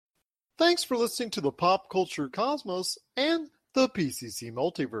Thanks for listening to the Pop Culture Cosmos and the PCC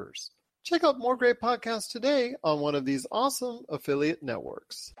Multiverse. Check out more great podcasts today on one of these awesome affiliate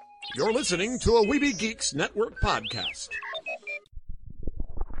networks. You're listening to a Weeby Geeks Network podcast.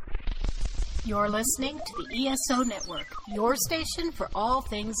 You're listening to the ESO Network, your station for all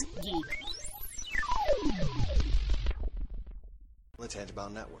things geek. The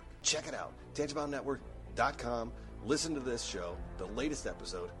Tangibound Network. Check it out. TangiboundNetwork.com. Listen to this show, the latest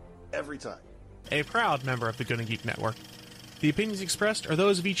episode, every time. A proud member of the Gonna Geek Network. The opinions expressed are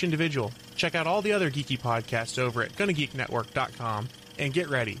those of each individual. Check out all the other geeky podcasts over at GonnaGeekNetwork.com and get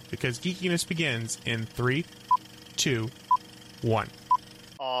ready, because geekiness begins in 3, 2, 1.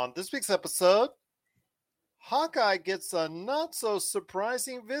 On this week's episode, Hawkeye gets a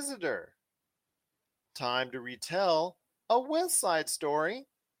not-so-surprising visitor. Time to retell a West Side Story.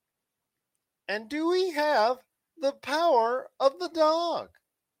 And do we have the power of the dog?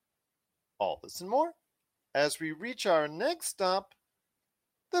 All this and more as we reach our next stop,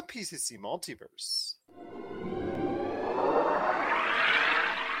 the PCC Multiverse.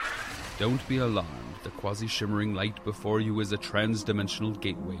 Don't be alarmed. The quasi-shimmering light before you is a trans-dimensional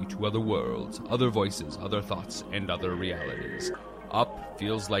gateway to other worlds, other voices, other thoughts, and other realities. Up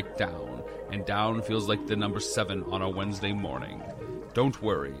feels like down, and down feels like the number 7 on a Wednesday morning. Don't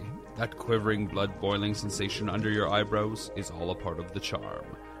worry. That quivering, blood-boiling sensation under your eyebrows is all a part of the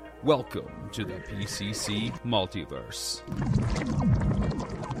charm. Welcome to the PCC Multiverse.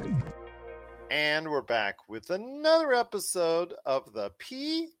 And we're back with another episode of the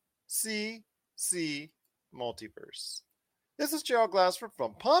PCC Multiverse. This is Gerald Glassford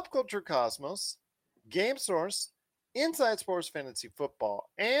from Pop Culture Cosmos, Game Source, Inside Sports Fantasy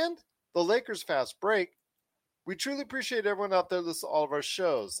Football, and the Lakers Fast Break. We truly appreciate everyone out there listening to all of our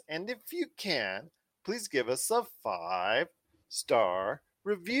shows. And if you can, please give us a 5-star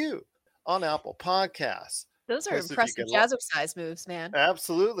review on Apple Podcasts. Those are impressive jazzercise moves, man.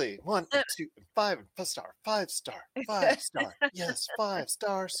 Absolutely. 1, 2, 5 star, 5 star, 5 star. Yes, 5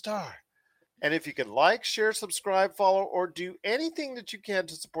 star. And if you can like, share, subscribe, follow, or do anything that you can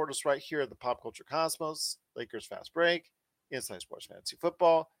to support us right here at the Pop Culture Cosmos, Lakers Fast Break, Inside Sports Fantasy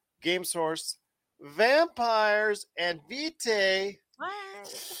Football, Game Source, Vampires, and Vitae.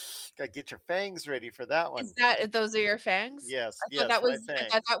 What? Gotta get your fangs ready for that one. Those are your fangs? Yes. I thought that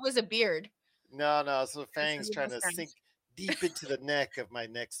was a beard. No, it's the fangs trying to sink deep into the neck of my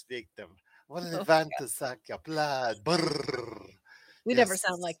next victim. What an event to suck your blood. Brrr. We never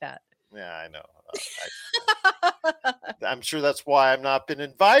sound like that. Yeah, I know. I'm sure that's why I've not been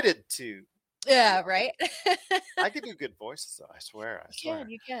invited to. Yeah, right? I can do good voices, though. I swear.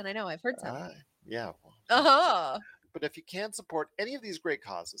 You can. I know. I've heard some. Yeah. Uh-huh. But if you can support any of these great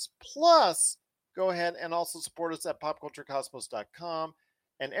causes, plus go ahead and also support us at popculturecosmos.com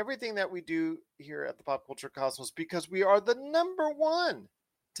and everything that we do here at the Pop Culture Cosmos, because we are the #1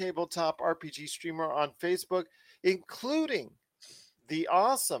 tabletop RPG streamer on Facebook, including the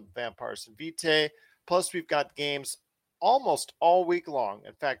awesome Vampires and Vitae. Plus, we've got games almost all week long.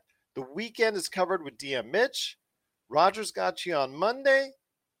 In fact, the weekend is covered with DM Mitch. Roger's got you on Monday.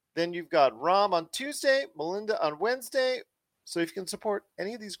 Then you've got Rom on Tuesday, Melinda on Wednesday. So if you can support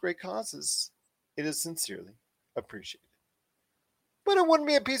any of these great causes, it is sincerely appreciated. But it wouldn't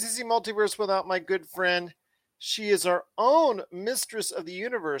be a PCC Multiverse without my good friend. She is our own mistress of the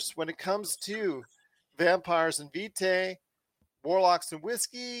universe when it comes to Vampires and Vitae, Warlocks and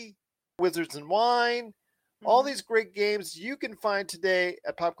Whiskey, Wizards and Wine. All these great games you can find today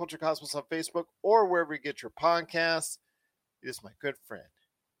at Pop Culture Cosmos on Facebook or wherever you get your podcasts. It is my good friend.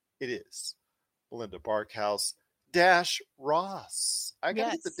 It is Belinda Barkhouse Ross. I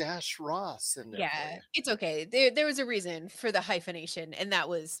gotta get the Ross in there. Yeah, it's okay. There was a reason for the hyphenation, and that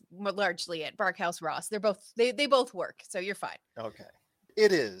was largely it. Barkhouse Ross. They're both they both work, so you're fine. Okay.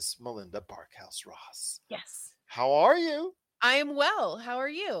 It is Melinda Barkhouse Ross. Yes. How are you? I am well. How are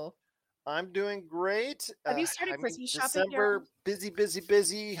you? I'm doing great. Have you started Christmas shopping? December,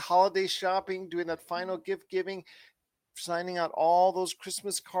 busy. Holiday shopping, doing that final gift giving, signing out all those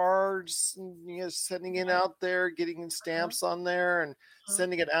Christmas cards, and, sending it out there, getting stamps on there, and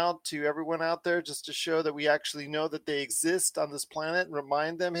sending it out to everyone out there just to show that we actually know that they exist on this planet and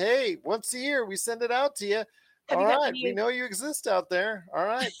remind them, hey, once a year we send it out to you. All right, we know you exist out there. All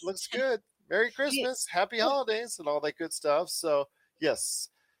right, looks good. Merry Christmas, Happy Holidays, and all that good stuff. So, yes,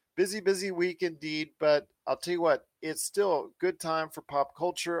 busy week indeed. But I'll tell you what, it's still a good time for pop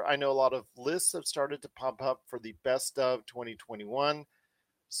culture. I know a lot of lists have started to pop up for the best of 2021.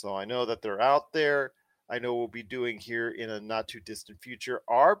 So I know that they're out there. I know we'll be doing here in a not too distant future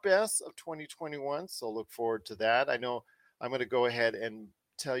our best of 2021. So look forward to that. I know I'm going to go ahead and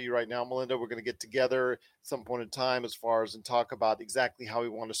tell you right now, Melinda, we're going to get together at some point in time and talk about exactly how we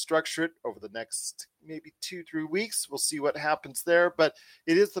want to structure it over the next maybe 2-3 weeks. We'll see what happens there. But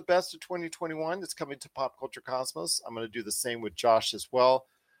it is the best of 2021. It's coming to Pop Culture Cosmos. I'm going to do the same with Josh as well.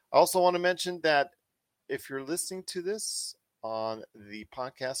 I also want to mention that if you're listening to this on the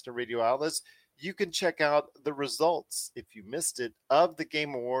podcast and radio outlets, you can check out the results, if you missed it, of the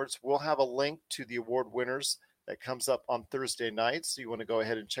Game Awards. We'll have a link to the award winners that comes up on Thursday night. So you want to go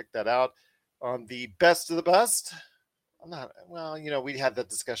ahead and check that out. On the best of the best, we had that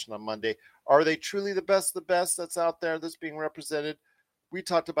discussion on Monday. Are they truly the best of the best that's out there that's being represented? We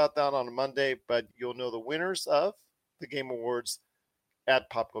talked about that on Monday, but you'll know the winners of the Game Awards at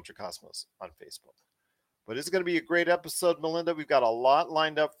Pop Culture Cosmos on Facebook. But it's going to be a great episode, Melinda. We've got a lot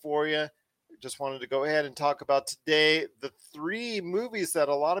lined up for you. Just wanted to go ahead and talk about today the 3 movies that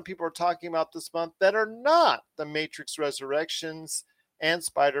a lot of people are talking about this month that are not The Matrix Resurrections and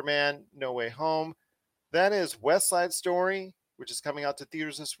Spider-Man No Way Home. That is West Side Story, which is coming out to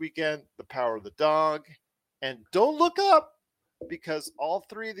theaters this weekend, The Power of the Dog, and Don't Look Up, because all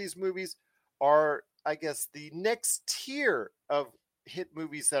 3 of these movies are, I guess, the next tier of hit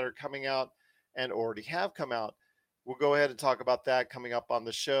movies that are coming out and already have come out. We'll go ahead and talk about that coming up on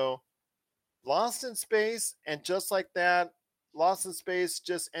the show. Lost in Space, and just like that, Lost in Space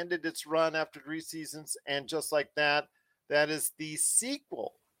just ended its run after 3 seasons, and just like that, that is the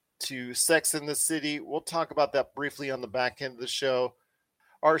sequel to Sex and the City. We'll talk about that briefly on the back end of the show.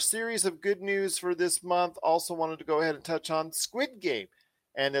 Our series of good news for this month, also wanted to go ahead and touch on Squid Game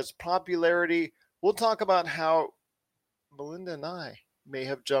and its popularity. We'll talk about how Melinda and I may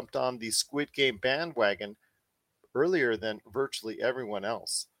have jumped on the Squid Game bandwagon earlier than virtually everyone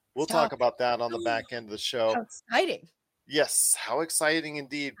else. We'll talk about that on the back end of the show. How exciting. Yes, how exciting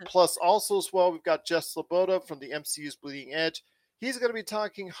indeed. Plus, also as well, we've got Jess Sloboda from the MCU's Bleeding Edge. He's going to be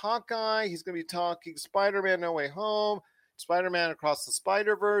talking Hawkeye. He's going to be talking Spider-Man No Way Home, Spider-Man Across the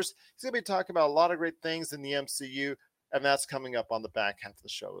Spider-Verse. He's going to be talking about a lot of great things in the MCU, and that's coming up on the back half of the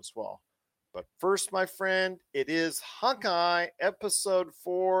show as well. But first, my friend, it is Hawkeye Episode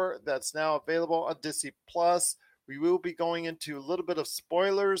 4 that's now available on Disney+. We will be going into a little bit of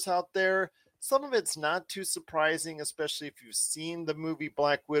spoilers out there. Some of it's not too surprising, especially if you've seen the movie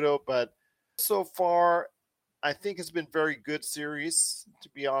Black Widow. But so far, I think it's been a very good series, to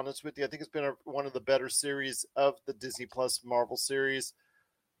be honest with you. I think it's been one of the better series of the Disney Plus Marvel series.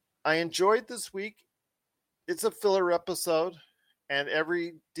 I enjoyed this week. It's a filler episode, and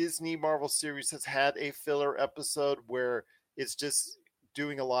every Disney Marvel series has had a filler episode where it's just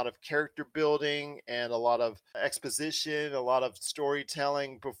doing a lot of character building and a lot of exposition, a lot of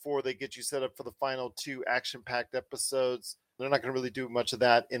storytelling before they get you set up for the final 2 action-packed episodes. They're not going to really do much of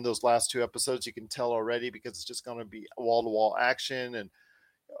that in those last 2 episodes. You can tell already, because it's just going to be wall-to-wall action and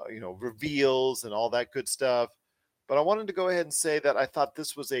reveals and all that good stuff. But I wanted to go ahead and say that I thought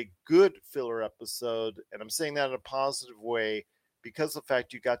this was a good filler episode, and I'm saying that in a positive way because of the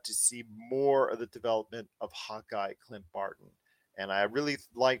fact you got to see more of the development of Hawkeye Clint Barton. And I really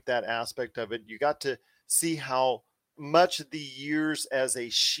liked that aspect of it. You got to see how much of the years as a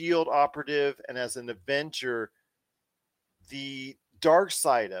SHIELD operative and as an Avenger, the dark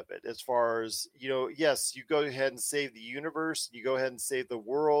side of it, as far as, yes, you go ahead and save the universe, you go ahead and save the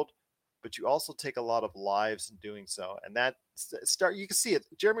world, but you also take a lot of lives in doing so. And that you can see it.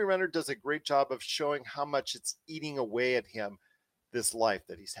 Jeremy Renner does a great job of showing how much it's eating away at him, this life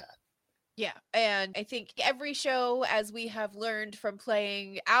that he's had. Yeah, and I think every show, as we have learned from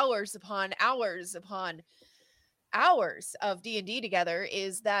playing hours upon hours upon hours of D&D together,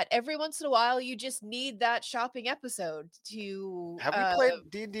 is that every once in a while you just need that shopping episode to... Have we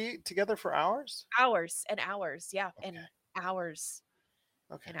played D&D together for hours? Hours and hours, yeah, Okay. and hours.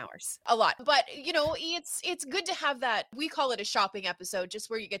 Okay. And hours. A lot. But, it's good to have that. We call it a shopping episode, just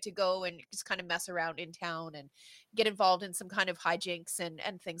where you get to go and just kind of mess around in town and get involved in some kind of hijinks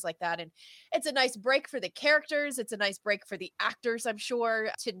and things like that. And it's a nice break for the characters. It's a nice break for the actors, I'm sure,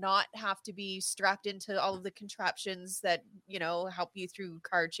 to not have to be strapped into all of the contraptions that, help you through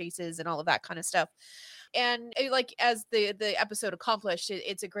car chases and all of that kind of stuff. And as the episode accomplished,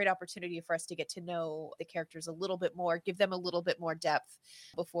 it's a great opportunity for us to get to know the characters a little bit more, give them a little bit more depth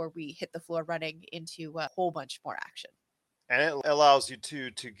before we hit the floor running into a whole bunch more action. And it allows you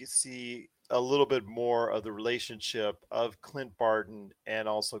to see a little bit more of the relationship of Clint Barton and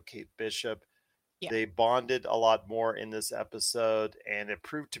also Kate Bishop. Yeah. They bonded a lot more in this episode, and it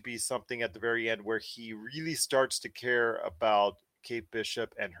proved to be something at the very end where he really starts to care about Kate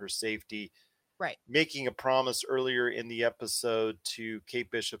Bishop and her safety. Right. Making a promise earlier in the episode to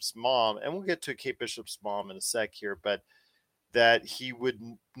Kate Bishop's mom, and we'll get to Kate Bishop's mom in a sec here, but that he would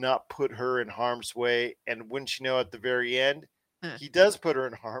not put her in harm's way. And wouldn't you know, at the very end, he does put her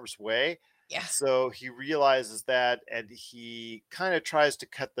in harm's way. Yeah. So he realizes that, and he kind of tries to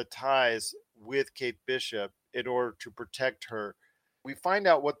cut the ties with Kate Bishop in order to protect her. We find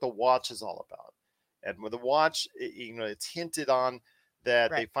out what the watch is all about. And with the watch, it's hinted on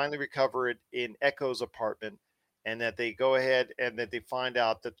that they finally recover it in Echo's apartment, and that they go ahead and that they find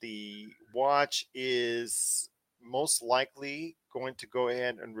out that the watch is most likely going to go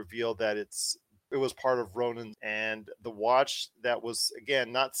ahead and reveal that it was part of Ronan, and the watch that was,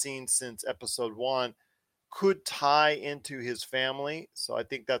 again, not seen since episode 1 could tie into his family. So I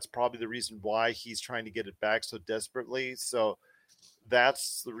think that's probably the reason why he's trying to get it back so desperately. So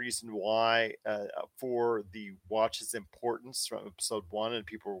that's the reason why for the watch's importance from episode 1, and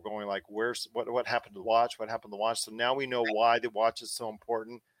people were going like, what happened to the watch? What happened to the watch? So now we know why the watch is so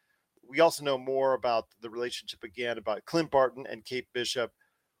important. We also know more about the relationship, again, about Clint Barton and Kate Bishop,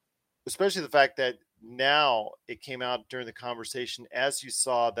 especially the fact that now it came out during the conversation as you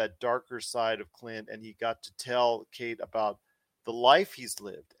saw that darker side of Clint, and he got to tell Kate about the life he's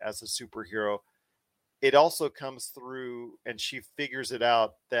lived as a superhero. It also comes through, and she figures it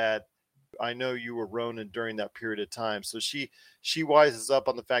out that I know you were Ronan during that period of time. So she wises up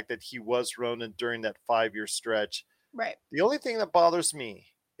on the fact that he was Ronan during that 5-year stretch. Right. The only thing that bothers me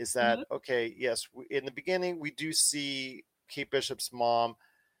is that, okay, yes, in the beginning, we do see Kate Bishop's mom,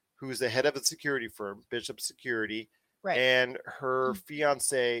 who's the head of a security firm, Bishop Security, and her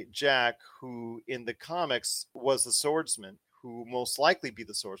fiance, Jack, who in the comics was the swordsman, who most likely be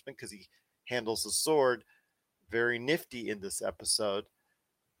the swordsman because he handles the sword very nifty in this episode.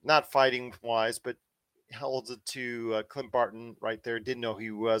 Not fighting wise, but holds it to Clint Barton right there. Didn't know who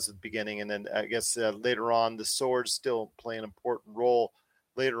he was at the beginning. And then I guess later on, the swords still play an important role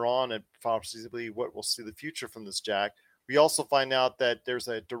later on, and possibly what we'll see the future from this Jack. We also find out that there's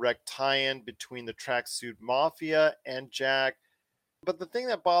a direct tie-in between the Tracksuit Mafia and Jack. But the thing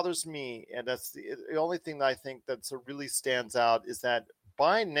that bothers me, and that's the only thing that I think that's really stands out, is that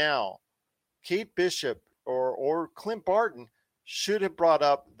by now, Kate Bishop or Clint Barton should have brought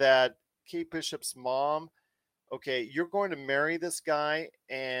up that Kate Bishop's mom, okay, you're going to marry this guy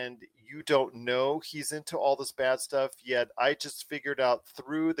and you don't know he's into all this bad stuff, yet I just figured out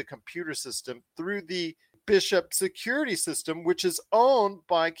through the computer system, through the Bishop security system, which is owned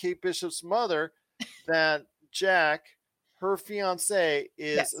by Kate Bishop's mother, that Jack, her fiance,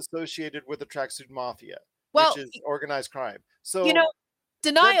 is associated with the Tracksuit Mafia, which is organized crime. So,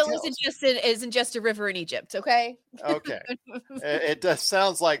 denial isn't just a river in Egypt, okay? Okay. It does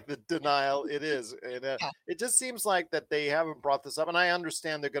sounds like the denial. It is. And, it just seems like that they haven't brought this up. And I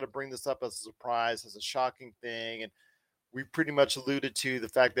understand they're going to bring this up as a surprise, as a shocking thing. And we pretty much alluded to the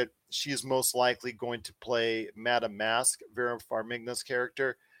fact that she is most likely going to play Madame Mask, Vera Farmiga's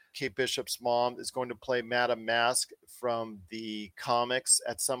character. Kate Bishop's mom is going to play Madame Mask from the comics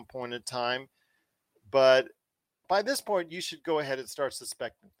at some point in time. But by this point, you should go ahead and start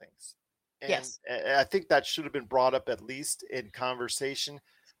suspecting things. And I think that should have been brought up at least in conversation.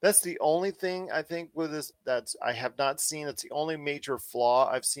 That's the only thing I think with this that I have not seen. It's the only major flaw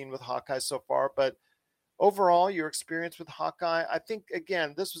I've seen with Hawkeye so far. But overall, your experience with Hawkeye, I think,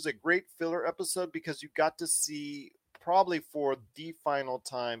 again, this was a great filler episode because you got to see, probably for the final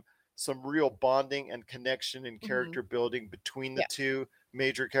time, some real bonding and connection and character building between the two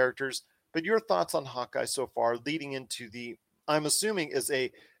major characters. But your thoughts on Hawkeye so far, leading into the, I'm assuming, is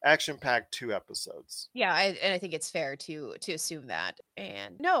a action-packed 2 episodes. Yeah, I think it's fair to assume that.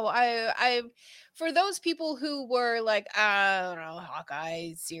 And no, I for those people who were like, I don't know,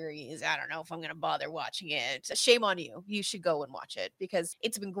 Hawkeye series, I don't know if I'm going to bother watching it. Shame on you. You should go and watch it because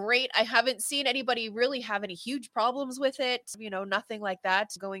it's been great. I haven't seen anybody really have any huge problems with it. Nothing like that.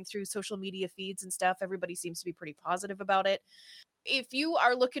 Going through social media feeds and stuff, everybody seems to be pretty positive about it. If you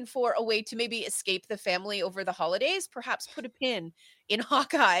are looking for a way to maybe escape the family over the holidays, perhaps put a pin in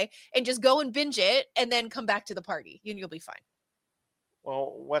Hawkeye and just go and binge it and then come back to the party and you'll be fine.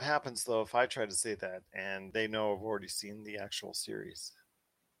 Well, what happens though if I try to say that and they know I've already seen the actual series?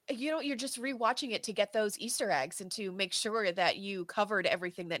 You're just rewatching it to get those Easter eggs and to make sure that you covered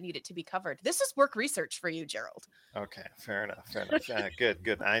everything that needed to be covered. This is work research for you, Gerald. Okay, fair enough.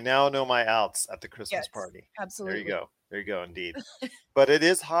 Good. I now know my outs at the Christmas party. Absolutely. There you go, indeed. But it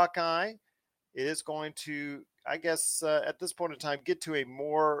is Hawkeye. It is going to, I guess, at this point in time, get to a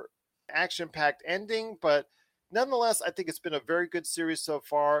more action-packed ending. But nonetheless, I think it's been a very good series so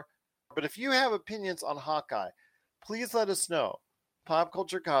far. But if you have opinions on Hawkeye, please let us know.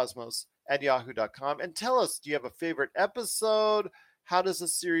 popculturecosmos@yahoo.com, and tell us, do you have a favorite episode? How does the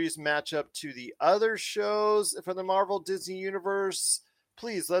series match up to the other shows from the Marvel Disney Universe?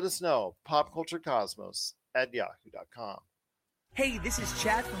 Please let us know. popculturecosmos@yahoo.com. Hey, this is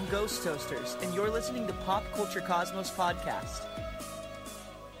Chad from Ghost Toasters, and you're listening to Pop Culture Cosmos Podcast.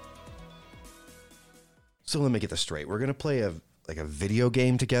 So let me get this straight. We're going to play a video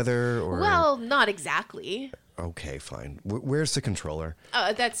game together, or... Well, not exactly. Okay, fine. Where's the controller?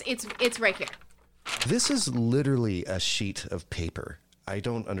 It's right here. This is literally a sheet of paper. I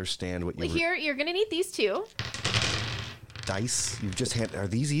don't understand what you... Here, you're going to need these two. Dice? You've just had... Are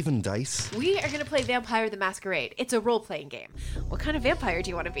these even dice? We are going to play Vampire the Masquerade. It's a role-playing game. What kind of vampire do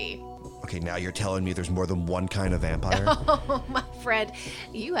you want to be? Okay, now you're telling me there's more than one kind of vampire? Oh, my friend,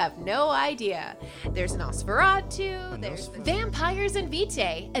 you have no idea. There's an Nosferatu, there's Vampires and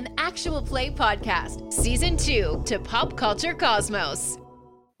Vitae, an actual play podcast, Season 2 to Pop Culture Cosmos.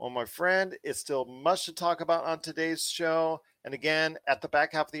 Well, my friend, it's still much to talk about on today's show. And again, at the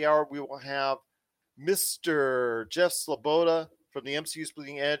back half of the hour, we will have Mr. Jeff Sloboda from the MCU's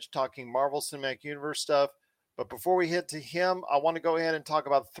Bleeding Edge talking Marvel Cinematic Universe stuff. But before we head to him, I want to go ahead and talk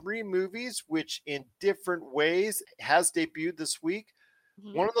about 3 movies which in different ways has debuted this week.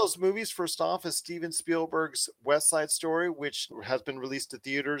 Mm-hmm. One of those movies, first off, is Steven Spielberg's West Side Story, which has been released to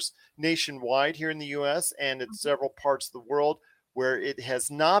theaters nationwide here in the U.S. and in several parts of the world where it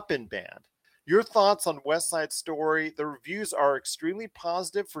has not been banned. Your thoughts on West Side Story? The reviews are extremely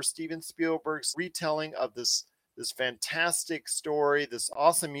positive for Steven Spielberg's retelling of this fantastic story, this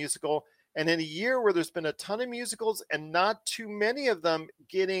awesome musical. And in a year where there's been a ton of musicals and not too many of them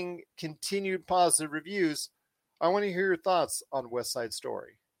getting continued positive reviews, I want to hear your thoughts on West Side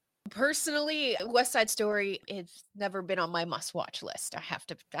Story. Personally, West Side Story has never been on my must-watch list. I have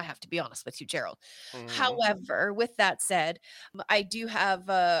to be honest with you, Gerald. Mm-hmm. However, with that said, I do have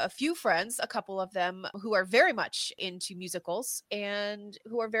a few friends, a couple of them, who are very much into musicals and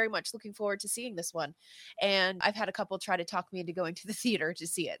who are very much looking forward to seeing this one. And I've had a couple try to talk me into going to the theater to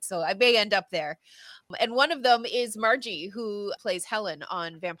see it, so I may end up there. And one of them is Margie, who plays Helen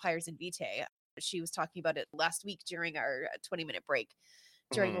on Vampires and Vitae. She was talking about it last week during our 20-minute break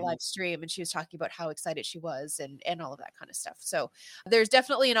during the live stream, and she was talking about how excited she was and all of that kind of stuff. So there's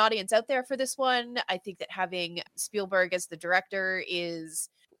definitely an audience out there for this one. I think that having Spielberg as the director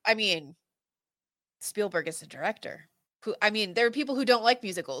Spielberg is the director. There are people who don't like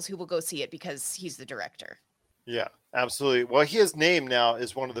musicals who will go see it because he's the director. Yeah, absolutely. Well, he is named now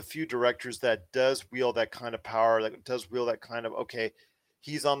as one of the few directors that does wield that kind of power, that does wield that kind of, okay,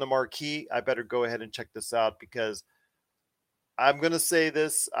 he's on the marquee. I better go ahead and check this out, because I'm going to say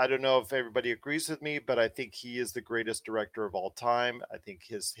this. I don't know if everybody agrees with me, but I think he is the greatest director of all time. I think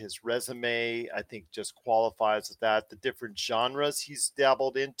his resume, I think, just qualifies with that. The different genres he's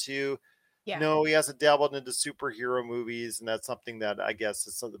dabbled into. Yeah. No, he hasn't dabbled into superhero movies, and that's something that I guess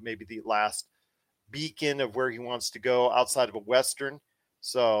is maybe the last beacon of where he wants to go outside of a Western.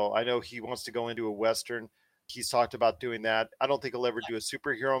 So I know he wants to go into a Western. He's talked about doing that. I don't think he'll ever do a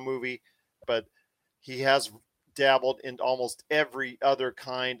superhero movie, but he has dabbled in almost every other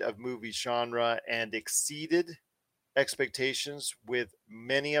kind of movie genre and exceeded expectations with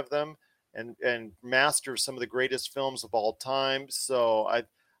many of them, and mastered some of the greatest films of all time. So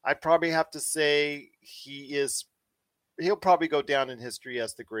I probably have to say he'll probably go down in history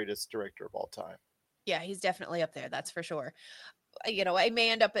as the greatest director of all time. Yeah, he's definitely up there. That's for sure. I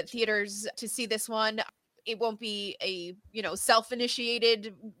may end up at theaters to see this one. It won't be a,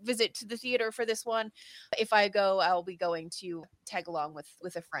 self-initiated visit to the theater for this one. If I go, I'll be going to tag along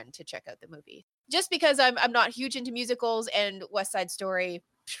with a friend to check out the movie. Just because I'm not huge into musicals, and West Side Story,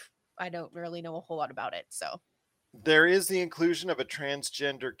 I don't really know a whole lot about it. So there is the inclusion of a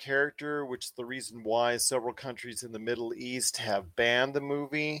transgender character, which is the reason why several countries in the Middle East have banned the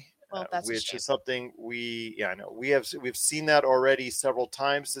movie. Well, which is something we've seen that already several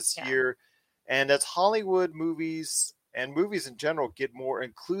times this year. And as Hollywood movies and movies in general get more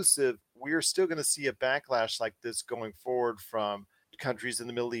inclusive, we are still going to see a backlash like this going forward from countries in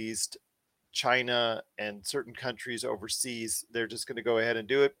the Middle East, China, and certain countries overseas. They're just going to go ahead and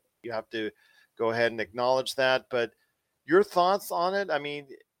do it. You have to go ahead and acknowledge that. But your thoughts on it?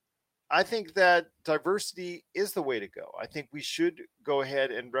 I think that diversity is the way to go. I think we should go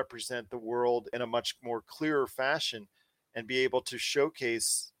ahead and represent the world in a much more clearer fashion and be able to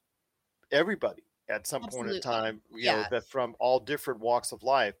showcase everybody at some point in time, that from all different walks of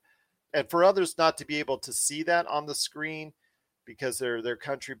life. And for others not to be able to see that on the screen because their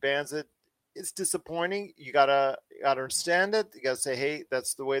country bans it, it's disappointing. You gotta understand it. You gotta say, hey,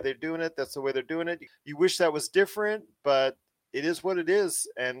 that's the way they're doing it. That's the way they're doing it. You wish that was different, but it is what it is.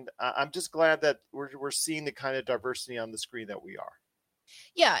 And I'm just glad that we're seeing the kind of diversity on the screen that we are.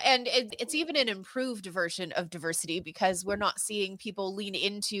 Yeah, and it's even an improved version of diversity because we're not seeing people lean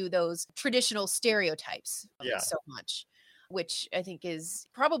into those traditional stereotypes Yeah. so much, which I think is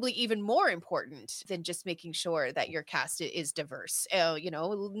probably even more important than just making sure that your cast is diverse.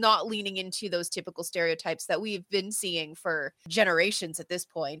 Not leaning into those typical stereotypes that we've been seeing for generations at this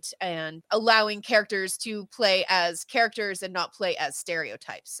point, and allowing characters to play as characters and not play as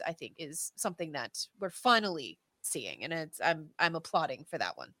stereotypes, I think is something that we're finally seeing, and I'm applauding for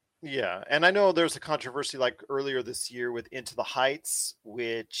that one. Yeah, and I know there's a controversy like earlier this year with Into the Heights,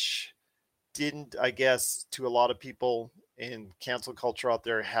 which didn't, I guess, to a lot of people in cancel culture out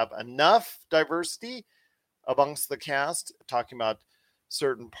there, have enough diversity amongst the cast, talking about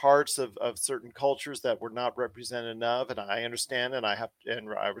certain parts of certain cultures that were not represented enough. And I understand, and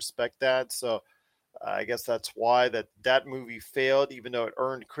I respect that. So I guess that's why that movie failed, even though it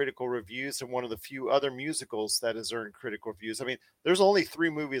earned critical reviews, and one of the few other musicals that has earned critical reviews. I mean, there's only 3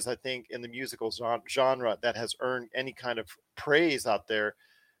 movies, I think, in the musical genre that has earned any kind of praise out there.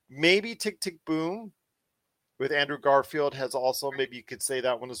 Maybe Tick, Tick, Boom with Andrew Garfield has also, maybe you could say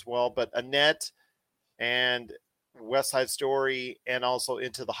that one as well. But Annette and West Side Story and also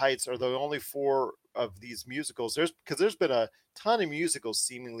Into the Heights are the only 4 of these musicals. There's been a ton of musicals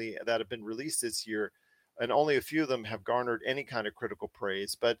seemingly that have been released this year, and only a few of them have garnered any kind of critical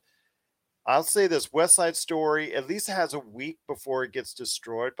praise. But I'll say this: West Side Story at least has a week before it gets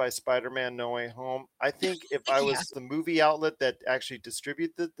destroyed by Spider-Man No Way Home. I think if I was the movie outlet that actually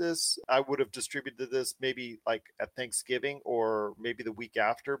distributed this, I would have distributed this maybe like at Thanksgiving or maybe the week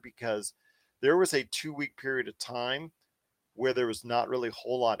after, because there was a 2-week period of time where there was not really a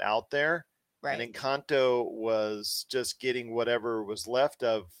whole lot out there. Right. And Encanto was just getting whatever was left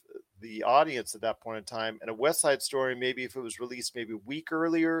of the audience at that point in time. And A West Side Story, maybe if it was released maybe a week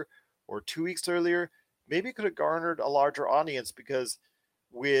earlier or 2 weeks earlier, maybe it could have garnered a larger audience, because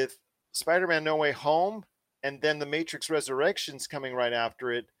with Spider-Man No Way Home and then The Matrix Resurrections coming right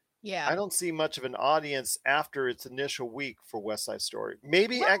after it, Yeah. I don't see much of an audience after its initial week for West Side Story.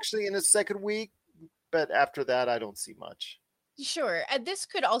 Maybe actually in its second week, but after that, I don't see much. Sure. And this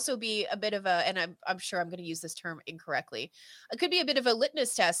could also be a bit of a, and I'm sure I'm going to use this term incorrectly. It could be a bit of a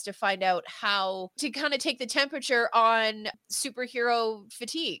litmus test to find out how to kind of take the temperature on superhero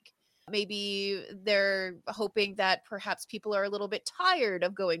fatigue. Maybe they're hoping that perhaps people are a little bit tired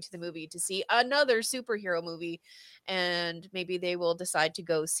of going to the movie to see another superhero movie, and maybe they will decide to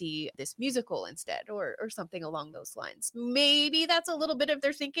go see this musical instead, or something along those lines. Maybe that's a little bit of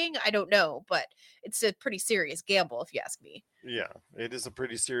their thinking. I don't know, but it's a pretty serious gamble if you ask me. Yeah, it is a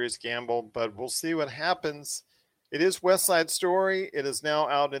pretty serious gamble, but we'll see what happens. It is West Side Story. It is now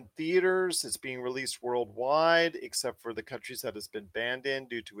out in theaters. It's being released worldwide, except for the countries that it's been banned in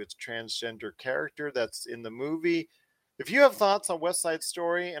due to its transgender character that's in the movie. If you have thoughts on West Side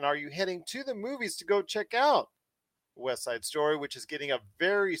Story, and are you heading to the movies to go check out West Side Story, which is getting a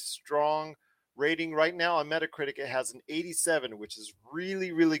very strong rating right now on Metacritic, it has an 87, which is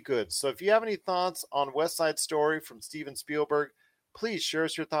really, really good. So if you have any thoughts on West Side Story from Steven Spielberg, please share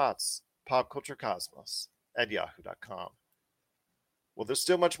us your thoughts. popculturecosmos@yahoo.com. Well, there's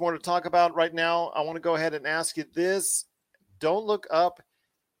still much more to talk about right now. I want to go ahead and ask you this. Don't Look Up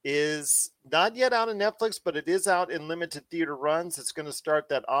is not yet out on Netflix, but it is out in limited theater runs. It's going to start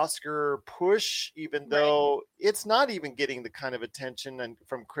that Oscar push, even though it's not even getting the kind of attention and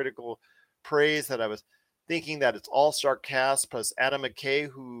from critical praise that I was thinking that its all-star cast, plus Adam McKay,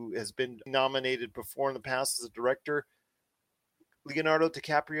 who has been nominated before in the past as a director, Leonardo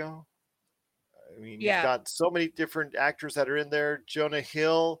DiCaprio. I mean, You've got so many different actors that are in there. Jonah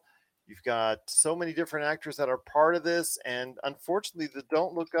Hill. You've got so many different actors that are part of this. And unfortunately, the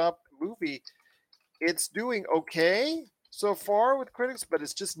Don't Look Up movie, it's doing okay so far with critics, but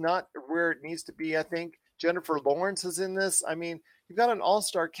it's just not where it needs to be, I think. Jennifer Lawrence is in this. I mean, you've got an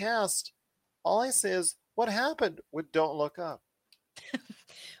all-star cast. All I say is, what happened with Don't Look Up?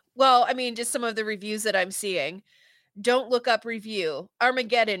 Well, I mean, just some of the reviews that I'm seeing. Don't Look Up review: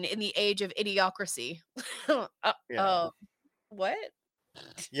 Armageddon in the age of idiocracy. What?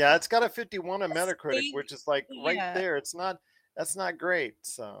 Yeah, it's got a 51 on Metacritic, which is like right there. That's not great.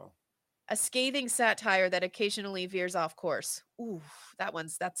 So a scathing satire that occasionally veers off course. Ooh,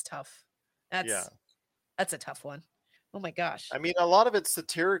 that's tough. That's a tough one. Oh my gosh. I mean, a lot of it's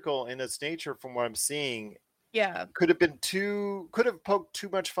satirical in its nature from what I'm seeing. Yeah. Could have poked too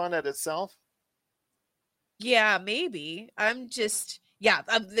much fun at itself. Yeah, maybe.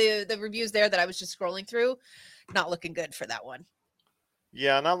 The reviews there that I was just scrolling through, not looking good for that one.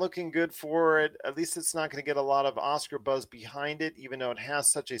 Yeah, not looking good for it. At least it's not going to get a lot of Oscar buzz behind it, even though it has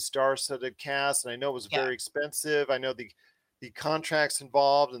such a star-studded cast. And I know it was very expensive. I know the the contracts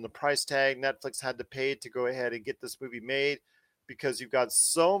involved and the price tag Netflix had to pay to go ahead and get this movie made, because you've got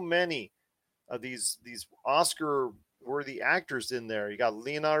so many of these Oscar worthy actors in there. You got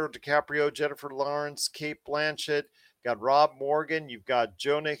Leonardo DiCaprio, Jennifer Lawrence, Kate Blanchett, you got Rob Morgan, you've got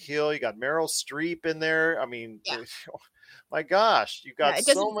Jonah Hill, you got Meryl Streep in there. I mean, my gosh, you've got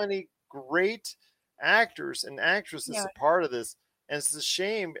so many great actors and actresses a part of this. And it's a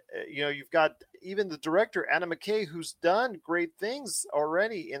shame, you've got even the director, Adam McKay, who's done great things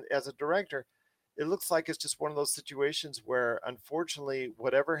already as a director. It looks like it's just one of those situations where, unfortunately,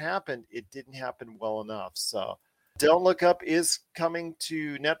 whatever happened, it didn't happen well enough. So Don't Look Up is coming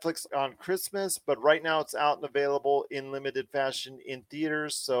to Netflix on Christmas, but right now it's out and available in limited fashion in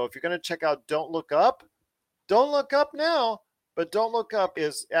theaters. So if you're going to check out Don't Look Up now. But Don't Look Up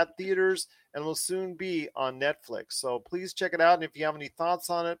is at theaters and will soon be on Netflix. So please check it out. And if you have any thoughts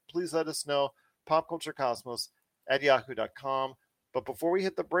on it, please let us know. popculturecosmos@yahoo.com. But before we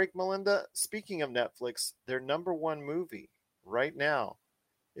hit the break, Melinda, speaking of Netflix, their number one movie right now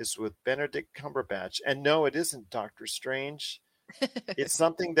is with Benedict Cumberbatch. And no, it isn't Doctor Strange. It's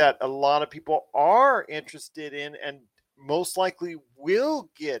something that a lot of people are interested in and most likely will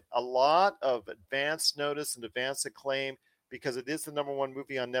get a lot of advance notice and advance acclaim, because it is the number one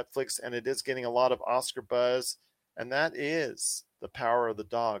movie on Netflix and it is getting a lot of Oscar buzz, and that is The Power of the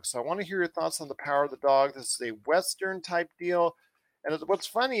Dog. So I want to hear your thoughts on The Power of the Dog. This is a Western type deal. And what's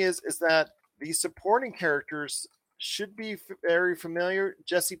funny is that the supporting characters should be very familiar.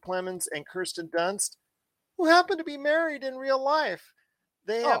 Jesse Plemons and Kirsten Dunst, who happen to be married in real life.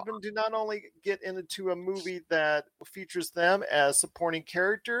 They happen to not only get into a movie that features them as supporting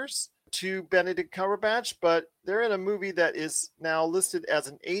characters to Benedict Cumberbatch, but they're in a movie that is now listed as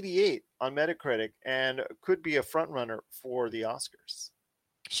an 88 on Metacritic and could be a frontrunner for the Oscars.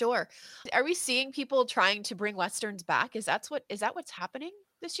 Sure. Are we seeing people trying to bring Westerns back? Is that what's happening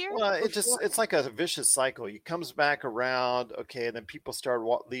this year? Well, it's like a vicious cycle. It comes back around, okay, and then people start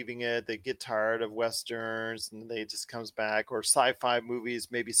leaving it. They get tired of Westerns and they just comes back. Or sci-fi movies,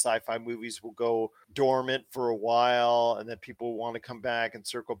 maybe sci-fi movies will go dormant for a while and then people want to come back and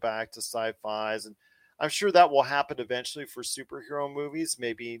circle back to sci-fis. And I'm sure that will happen eventually for superhero movies,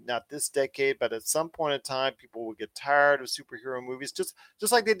 maybe not this decade, but at some point in time, people will get tired of superhero movies, just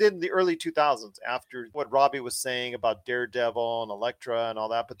like they did in the early 2000s after what Robbie was saying about Daredevil and Elektra and all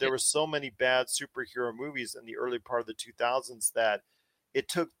that. But there were so many bad superhero movies in the early part of the 2000s that it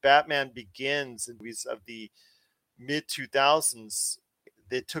took Batman Begins and movies of the mid 2000s.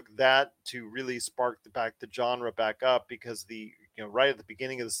 It took that to really spark the genre back up, because right at the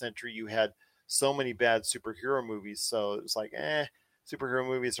beginning of the century, you had so many bad superhero movies. So it's like, superhero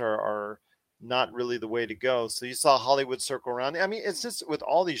movies are not really the way to go. So you saw Hollywood circle around. I mean, it's just with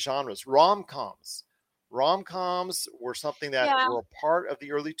all these genres. Rom-coms were something that were a part of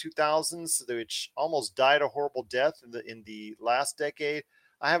the early 2000s, which almost died a horrible death in the last decade.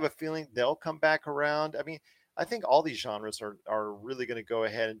 I have a feeling they'll come back around. I mean, I think all these genres are really going to go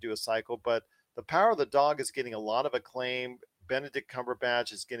ahead and do a cycle, but The Power of the Dog is getting a lot of acclaim. Benedict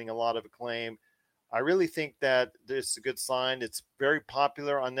Cumberbatch is getting a lot of acclaim. I really think that it's a good sign. It's very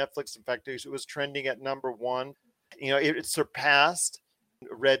popular on Netflix. In fact, it was trending at number one. It surpassed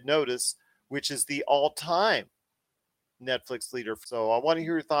Red Notice, which is the all-time Netflix leader. So I want to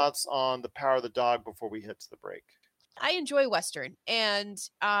hear your thoughts on The Power of the Dog before we head to the break. I enjoy Western, and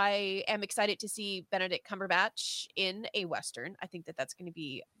I am excited to see Benedict Cumberbatch in a Western. I think that that's going to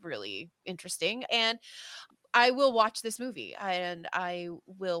be really interesting, and I will watch this movie, and I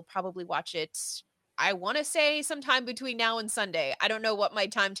will probably watch it, I want to say, sometime between now and Sunday. I don't know what my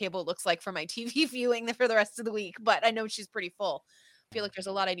timetable looks like for my TV viewing for the rest of the week, but I know she's pretty full. I feel like there's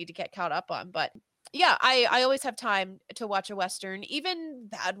a lot I need to get caught up on, but yeah, I always have time to watch a Western. Even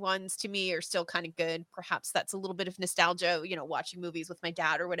bad ones to me are still kind of good. Perhaps that's a little bit of nostalgia, watching movies with my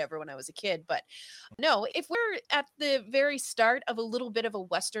dad or whatever when I was a kid. But no, if we're at the very start of a little bit of a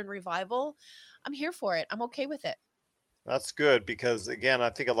Western revival, I'm here for it. I'm okay with it. That's good, because again,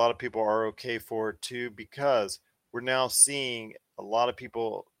 I think a lot of people are okay for it too, because we're now seeing a lot of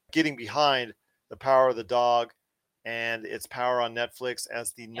people getting behind The Power of the Dog and its power on Netflix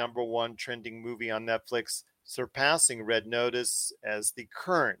as the number one trending movie on Netflix, surpassing Red Notice as the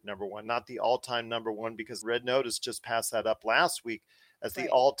current number one, not the all-time number one, because Red Notice just passed that up last week as the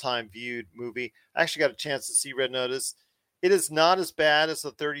all-time viewed movie. I actually got a chance to see Red Notice. It is not as bad as the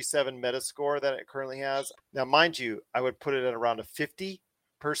 37 Metascore that it currently has. Now, mind you, I would put it at around a 50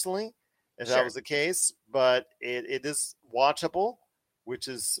 personally, if that was the case, but it is watchable, which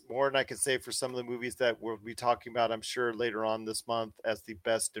is more than I can say for some of the movies that we'll be talking about, I'm sure, later on this month, as the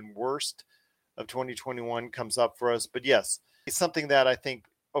best and worst of 2021 comes up for us. But yes, It's something that I think,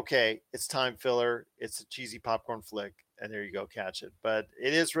 okay, it's time filler. It's a cheesy popcorn flick, and there you go, catch it. But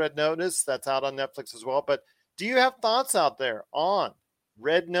it is Red Notice. That's out on Netflix as well. But do you have thoughts out there on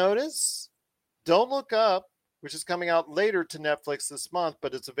Red Notice? Don't Look Up, which is coming out later to Netflix this month,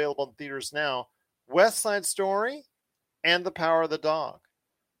 but it's available in theaters now. West Side Story and The Power of the Dog.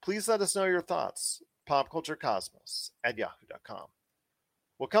 Please let us know your thoughts. popculturecosmos@yahoo.com.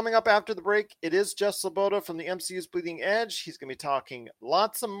 Well, coming up after the break, it is Jeff Sloboda from the MCU's Bleeding Edge. He's going to be talking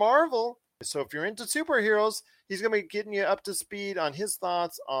lots of Marvel. So if you're into superheroes, he's going to be getting you up to speed on his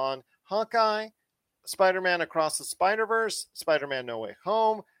thoughts on Hawkeye, Spider-Man Across the Spider-Verse, Spider-Man No Way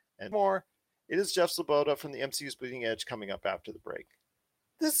Home, and more. It is Jeff Sloboda from the MCU's Bleeding Edge coming up after the break.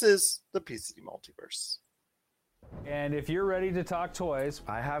 This is the PCD Multiverse. And if you're ready to talk toys,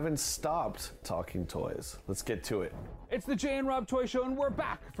 I haven't stopped talking toys. Let's get to it. it's the Jay and Rob Toy Show, and we're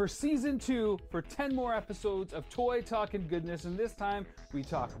back for season 2 for 10 more episodes of toy talking goodness. And this time we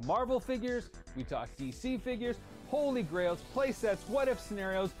talk Marvel figures, we talk DC figures, holy grails, play sets, what if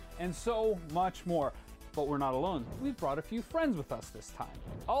scenarios, and so much more. But we're not alone. We've brought a few friends with us this time.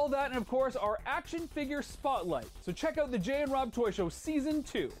 All that and of course our action figure spotlight. So check out the Jay and Rob Toy Show season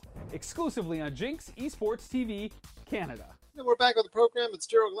 2, exclusively on Jinx Esports TV Canada. And we're back on the program. It's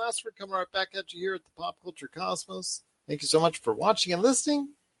Gerald Glassford coming right back at you here at the Pop Culture Cosmos. Thank you so much for watching and listening.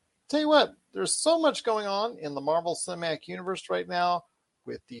 Tell you what, there's so much going on in the Marvel Cinematic Universe right now,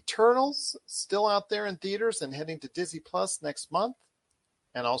 with the Eternals still out there in theaters and heading to Disney Plus next month.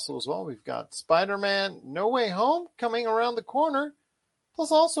 And also as well, we've got Spider-Man No Way Home coming around the corner.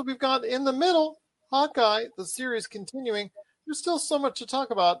 Plus also we've got in the middle, Hawkeye, the series continuing. There's still so much to talk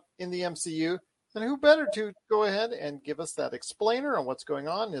about in the MCU. And who better to go ahead and give us that explainer on what's going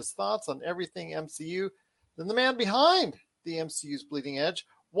on, his thoughts on everything MCU, than the man behind the MCU's Bleeding Edge,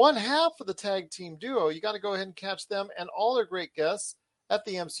 one half of the tag team duo. You got to go ahead and catch them and all their great guests at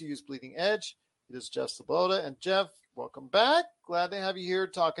the MCU's Bleeding Edge. It is Jeff Sloboda. And Jeff, welcome back. Glad to have you here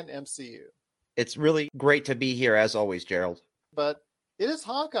talking MCU. It's really great to be here, as always, Gerald. But it is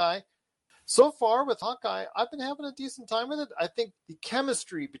Hawkeye. So far with Hawkeye, I've been having a decent time with it. I think the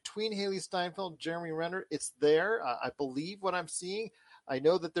chemistry between Haley Steinfeld and Jeremy Renner, it's there. I believe what I'm seeing. I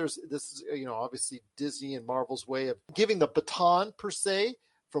know that this is, obviously Disney and Marvel's way of giving the baton, per se,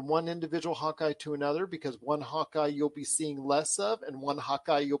 from one individual Hawkeye to another, because one Hawkeye you'll be seeing less of and one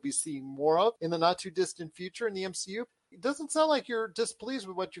Hawkeye you'll be seeing more of in the not too distant future in the MCU. It doesn't sound like you're displeased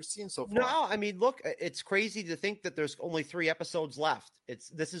with what you've seen so far. No, I mean, look, it's crazy to think that there's only 3 episodes left.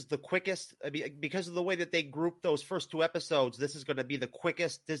 This is the quickest, because of the way that they grouped those first 2 episodes. This is going to be the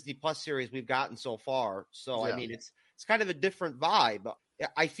quickest Disney Plus series we've gotten so far. So, yeah. I mean, it's kind of a different vibe.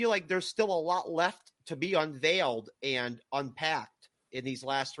 I feel like there's still a lot left to be unveiled and unpacked in these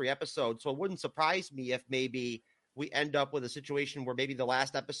last 3 episodes. So it wouldn't surprise me if maybe we end up with a situation where maybe the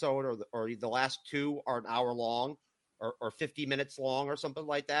last episode or the last 2 are an hour long. Or 50 minutes long or something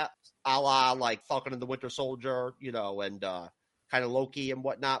like that, a la like Falcon and the Winter Soldier, and kind of Loki and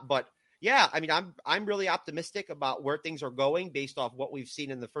whatnot. But yeah, I mean, I'm really optimistic about where things are going based off what we've seen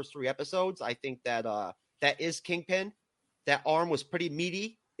in the first 3 episodes. I think that that is Kingpin. That arm was pretty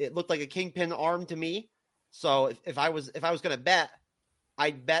meaty. It looked like a Kingpin arm to me. So if I was going to bet,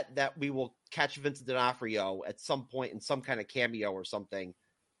 I'd bet that we will catch Vincent D'Onofrio at some point in some kind of cameo or something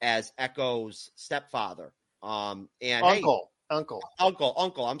as Echo's stepfather. And Uncle.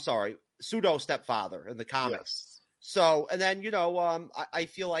 I'm sorry, pseudo stepfather in the comics. Yes. So, and then I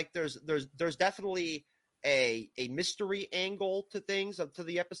feel like there's definitely a mystery angle to things, to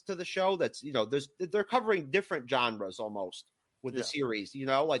the show. That's they're covering different genres almost with the series.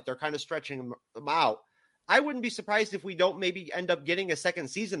 Like they're kind of stretching them out. I wouldn't be surprised if we don't maybe end up getting a second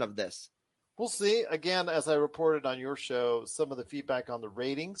season of this. We'll see. Again, as I reported on your show, some of the feedback on the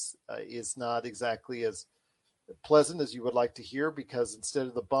ratings is not exactly as pleasant as you would like to hear, because instead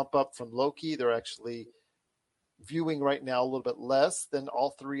of the bump up from Loki, they're actually viewing right now a little bit less than all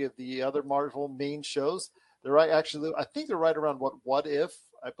 3 of the other Marvel main shows. They're right, actually, I think they're right around what if,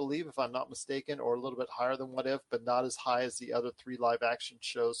 I believe, if I'm not mistaken, or a little bit higher than What If, but not as high as the other 3 live action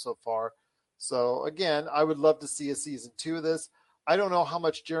shows so far. So again, I would love to see a season 2 of this. I don't know how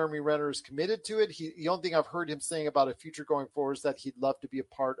much Jeremy Renner is committed to it. The only thing I've heard him saying about a future going forward is that he'd love to be a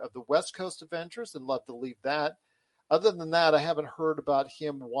part of the West Coast Avengers and love to leave that. Other than that, I haven't heard about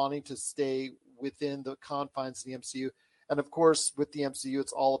him wanting to stay within the confines of the MCU. And of course, with the MCU,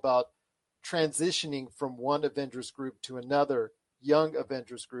 it's all about transitioning from one Avengers group to another young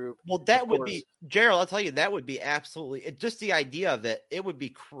Avengers group. Well, that would be, Gerald, I'll tell you, that would be absolutely, just the idea of it would be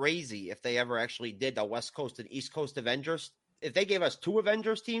crazy if they ever actually did a West Coast and East Coast Avengers. If they gave us 2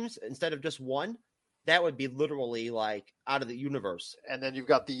 Avengers teams instead of just 1, that would be literally like out of the universe. And then you've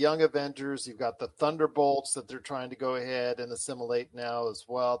got the Young Avengers, you've got the Thunderbolts that they're trying to go ahead and assimilate now as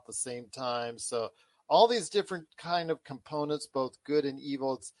well at the same time. So all these different kind of components, both good and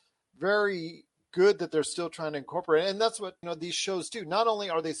evil. It's very good that they're still trying to incorporate it. And that's what, these shows do. Not only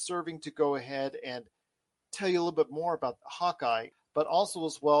are they serving to go ahead and tell you a little bit more about Hawkeye, but also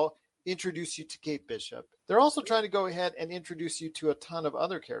as well introduce you to Kate Bishop. They're also trying to go ahead and introduce you to a ton of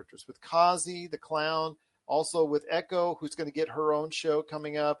other characters with Kazi, the clown, also with Echo, who's going to get her own show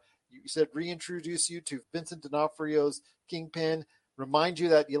coming up. You said reintroduce you to Vincent D'Onofrio's Kingpin, remind you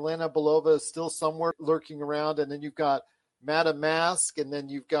that Yelena Belova is still somewhere lurking around, and then you've got Madame Mask, and then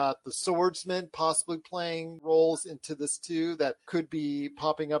you've got the Swordsman possibly playing roles into this too that could be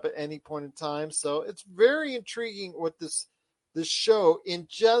popping up at any point in time. So it's very intriguing what this show in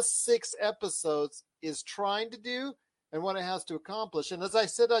just 6 episodes is trying to do and what it has to accomplish. And as I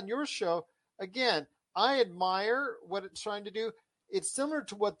said on your show, again, I admire what it's trying to do. It's similar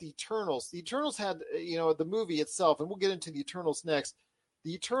to what the Eternals had, the movie itself, and we'll get into the Eternals next.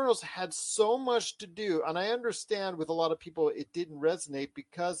 The Eternals had so much to do, and I understand with a lot of people it didn't resonate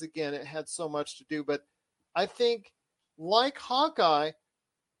because, again, it had so much to do. But I think, like Hawkeye,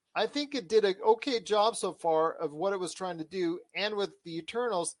 I think it did an okay job so far of what it was trying to do. And with the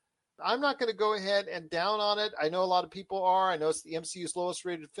Eternals, I'm not going to go ahead and down on it. I know a lot of people are. I know it's the MCU's lowest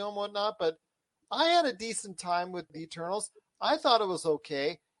rated film and whatnot, but I had a decent time with the Eternals. I thought it was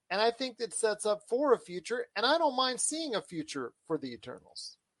okay. And I think it sets up for a future, and I don't mind seeing a future for the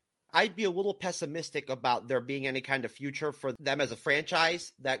Eternals. I'd be a little pessimistic about there being any kind of future for them as a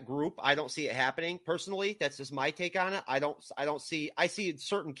franchise, that group. I don't see it happening personally. That's just my take on it. I see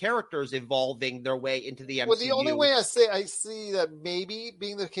certain characters evolving their way into the MCU. Well, the only way I see that maybe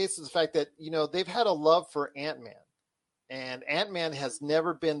being the case is the fact that, they've had a love for Ant-Man. And Ant-Man has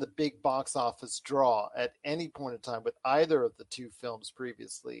never been the big box office draw at any point in time with either of the 2 films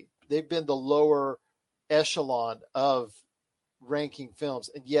previously. They've been the lower echelon of ranking films,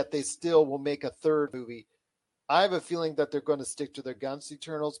 and yet they still will make a 3rd movie. I have a feeling that they're going to stick to their guns,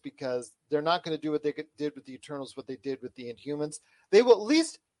 Eternals, because they're not going to do what they did with the Eternals, what they did with the Inhumans. They will at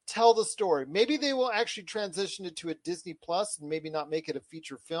least tell the story. Maybe they will actually transition it to a Disney Plus and maybe not make it a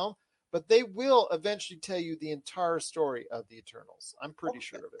feature film, but they will eventually tell you the entire story of the Eternals. I'm pretty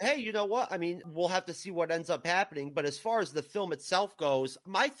sure of it. Hey, you know what? I mean, we'll have to see what ends up happening. But as far as the film itself goes,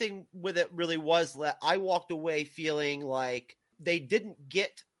 my thing with it really was that I walked away feeling like they didn't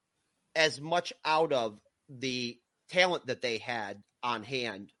get as much out of the talent that they had on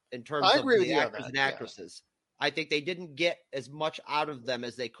hand in terms of the actors and actresses. Yeah. I think they didn't get as much out of them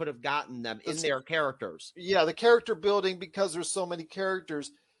as they could have gotten them in their characters. Yeah, the character building, because there's so many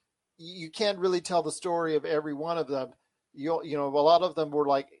characters, you can't really tell the story of every one of them. A lot of them were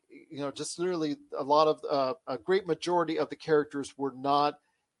like, just literally a lot of a great majority of the characters were not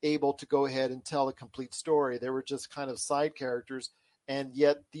able to go ahead and tell a complete story. They were just kind of side characters. And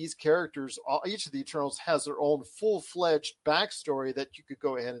yet these characters, each of the Eternals has their own full-fledged backstory that you could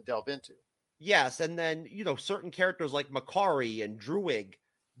go ahead and delve into. Yes. And then, certain characters like Makkari and Druig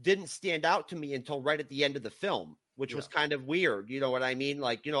didn't stand out to me until right at the end of the film, which was kind of weird. You know what I mean?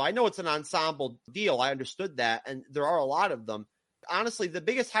 Like, I know it's an ensemble deal. I understood that. And there are a lot of them. Honestly, the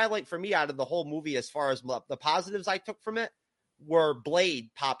biggest highlight for me out of the whole movie, as far as the positives I took from it, were Blade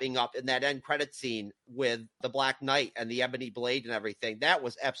popping up in that end credit scene with the Black Knight and the Ebony Blade and everything. That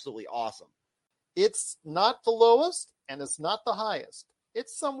was absolutely awesome. It's not the lowest and it's not the highest.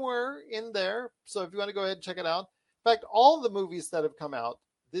 It's somewhere in there. So if you want to go ahead and check it out. In fact, all the movies that have come out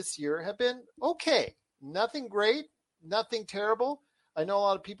this year have been okay. Nothing great, nothing terrible. I know a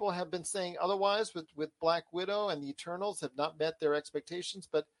lot of people have been saying otherwise with Black Widow, and the Eternals have not met their expectations.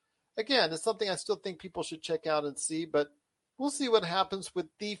 But again, it's something I still think people should check out and see. But we'll see what happens with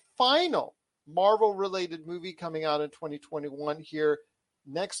the final Marvel-related movie coming out in 2021 here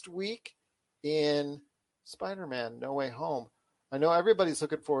next week in Spider-Man No Way Home. I know everybody's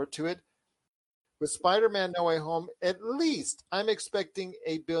looking forward to it. With Spider-Man No Way Home, at least I'm expecting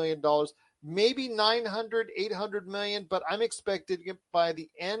 $1 billion. Maybe 900, 800 million, but I'm expecting it by the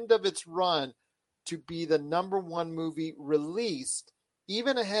end of its run to be the #1 movie released,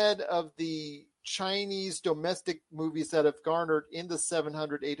 even ahead of the Chinese domestic movies that have garnered in the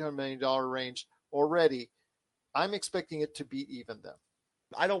 $700, $800 million range already. I'm expecting it to beat even them.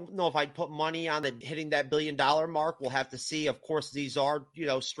 I don't know if I'd put money on it hitting that $1 billion mark. We'll have to see. Of course, these are,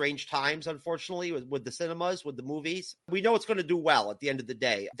 strange times, unfortunately, with the cinemas, with the movies. We know it's going to do well at the end of the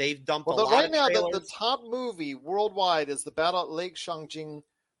day. They've dumped a lot right of now, trailers. the top movie worldwide is The Battle at Lake Changjin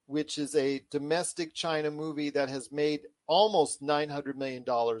which is a domestic China movie that has made almost $900 million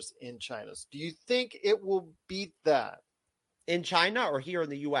in China. Do you think it will beat that? In China or here in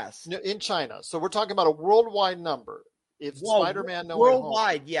the U.S.? No, in China. So we're talking about a worldwide number. If Spider-Man No Way Home,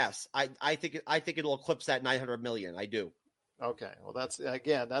 worldwide, yes, I think it'll eclipse that 900 million. I do. Okay, well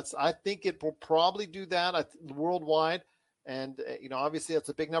I think it will probably do that worldwide, and obviously that's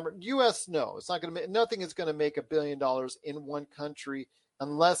a big number. U.S. no, it's not going to. Nothing is going to make $1 billion in one country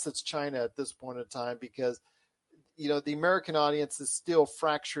unless it's China at this point in time, because the American audience is still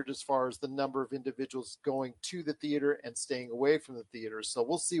fractured as far as the number of individuals going to the theater and staying away from the theater. So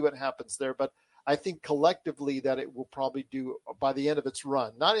we'll see what happens there. But I think collectively that it will probably do, by the end of its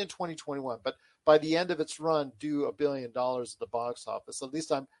run, not in 2021, but by the end of its run, do $1 billion at the box office. At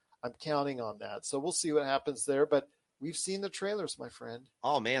least I'm counting on that. So we'll see what happens there. But we've seen the trailers, my friend.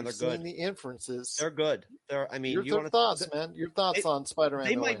 Oh man, they're good. Seen the inferences. They're good. Your thoughts, man. Your thoughts on Spider-Man.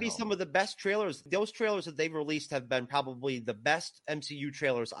 They might be some of the best trailers. Those trailers that they've released have been probably the best MCU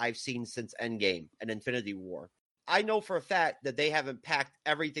trailers I've seen since Endgame and Infinity War. I know for a fact that they haven't packed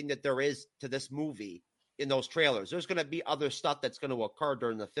everything that there is to this movie in those trailers. There's going to be other stuff that's going to occur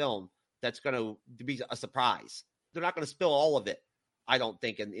during the film that's going to be a surprise. They're not going to spill all of it, I don't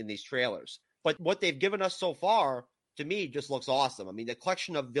think, in these trailers. But what they've given us so far, to me, just looks awesome. I mean, the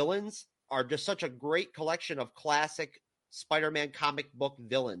collection of villains are just such a great collection of classic Spider-Man comic book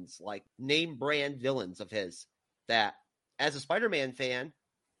villains, like name brand villains of his, that as a Spider-Man fan,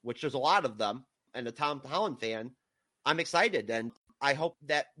 which there's a lot of them, and a Tom Holland fan, I'm excited. And I hope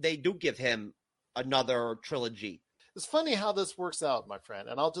that they do give him another trilogy. It's funny how this works out, my friend,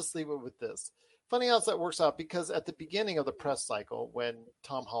 and I'll just leave it with this. Funny how that works out, because at the beginning of the press cycle, when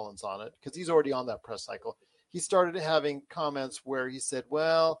Tom Holland's on it, because he's already on that press cycle, he started having comments where he said,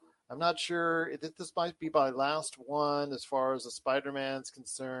 well, I'm not sure that this might be my last one as far as the Spider-Man's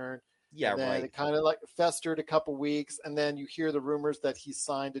concerned. Yeah, and then right. It kind of like festered a couple weeks, and then you hear the rumors that he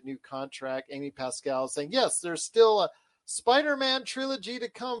signed a new contract. Amy Pascal saying, yes, there's still a Spider-Man trilogy to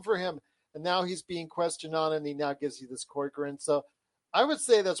come for him. And now he's being questioned on it, and he now gives you this coy grin. So I would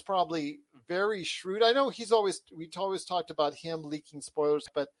say that's probably very shrewd. I know we've always talked about him leaking spoilers,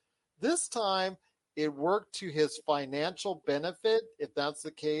 but this time it worked to his financial benefit, if that's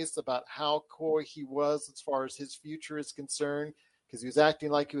the case, about how coy he was as far as his future is concerned, because he was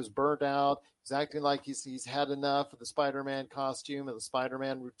acting like he was burnt out. He's acting like he's had enough of the Spider-Man costume and the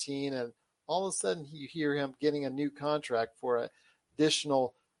Spider-Man routine, and all of a sudden you hear him getting a new contract for an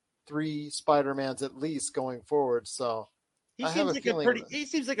additional 3 Spider-Mans at least going forward. So he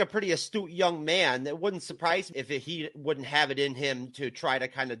seems like a pretty astute young man. It wouldn't surprise me if he wouldn't have it in him to try to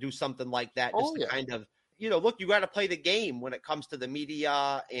kind of do something like that. Kind of, look, you got to play the game when it comes to the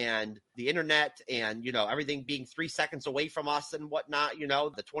media and the internet and, everything being 3 seconds away from us and whatnot,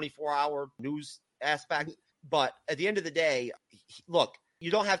 the 24-hour news aspect. But at the end of the day, look, you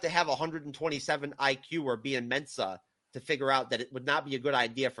don't have to have 127 IQ or be in Mensa to figure out that it would not be a good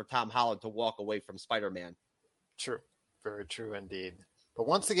idea for Tom Holland to walk away from Spider-Man. True. Very true indeed. But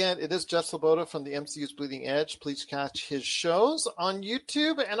once again, it is Jeff Sloboda from the MCU's Bleeding Edge. Please catch his shows on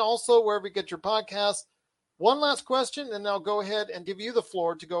YouTube and also wherever you get your podcasts. One last question, and I'll go ahead and give you the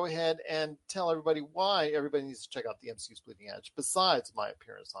floor to go ahead and tell everybody why everybody needs to check out the MCU's Bleeding Edge, besides my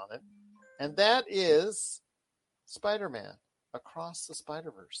appearance on it. And that is Spider-Man Across the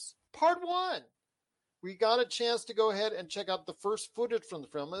Spider-Verse, Part 1. We got a chance to go ahead and check out the first footage from the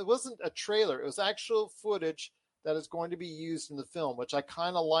film. It wasn't a trailer. It was actual footage that is going to be used in the film, which I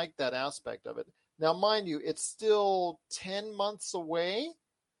kind of like that aspect of it. Now, mind you, it's still 10 months away,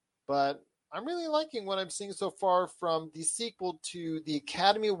 but I'm really liking what I'm seeing so far from the sequel to the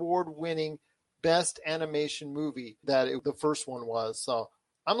Academy Award-winning Best Animation Movie the first one was. So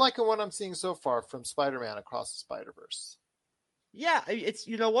I'm liking what I'm seeing so far from Spider-Man Across the Spider-Verse. Yeah, it's,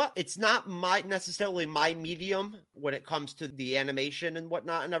 you know what? It's not necessarily my medium when it comes to the animation and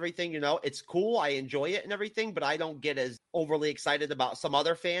whatnot and everything, It's cool. I enjoy it and everything, but I don't get as overly excited about some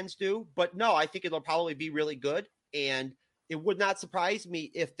other fans do. But no, I think it'll probably be really good. And it would not surprise me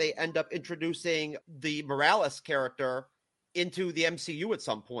if they end up introducing the Morales character into the MCU at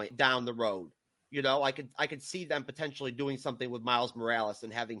some point down the road. I could see them potentially doing something with Miles Morales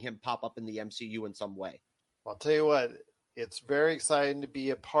and having him pop up in the MCU in some way. I'll tell you what. It's very exciting to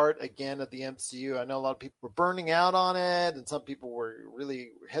be a part again of the MCU. I know a lot of people were burning out on it, and some people were really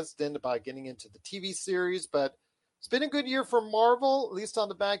hesitant about getting into the TV series, but it's been a good year for Marvel, at least on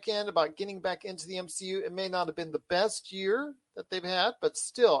the back end, about getting back into the MCU. It may not have been the best year that they've had, but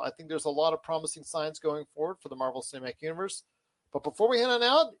still, I think there's a lot of promising signs going forward for the Marvel Cinematic Universe. But before we head on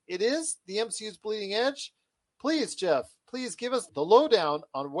out, it is the MCU's Bleeding Edge. Please, Jeff, please give us the lowdown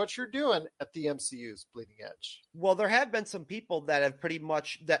on what you're doing at the MCU's Bleeding Edge. Well, there have been some people that have pretty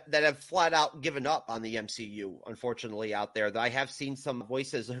much that have flat out given up on the MCU, unfortunately, out there. I have seen some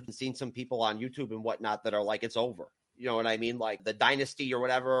voices and seen some people on YouTube and whatnot that are like, it's over. You know what I mean? Like the dynasty or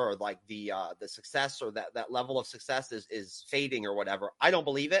whatever, or like the success or that level of success is fading or whatever. I don't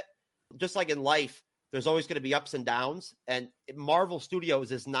believe it. Just like in life, there's always going to be ups and downs, and Marvel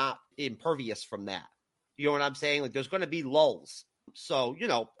Studios is not impervious from that. You know what I'm saying? Like there's going to be lulls. So, you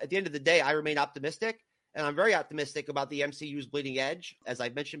know, at the end of the day, I remain optimistic, and I'm very optimistic about the MCU's Bleeding Edge. As I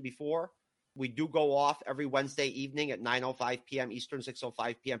mentioned before, we do go off every Wednesday evening at 9:05 p.m. Eastern,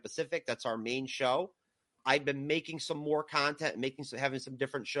 6:05 p.m. Pacific. That's our main show. I've been making some more content, having some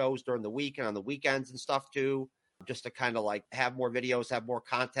different shows during the week and on the weekends and stuff too, just to kind of like have more videos, have more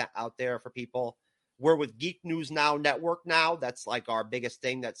content out there for people. We're with Geek News Now Network now. That's like our biggest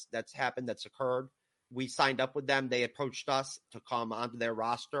thing that's happened, that's occurred. We signed up with them. They approached us to come onto their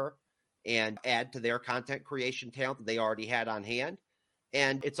roster and add to their content creation talent that they already had on hand.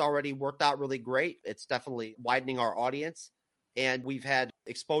 And it's already worked out really great. It's definitely widening our audience. And we've had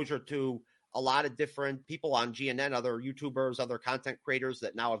exposure to a lot of different people on GNN, other YouTubers, other content creators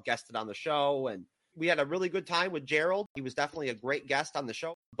that now have guested on the show. And we had a really good time with Gerald. He was definitely a great guest on the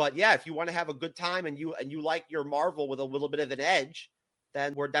show. But yeah, if you want to have a good time and you like your Marvel with a little bit of an edge,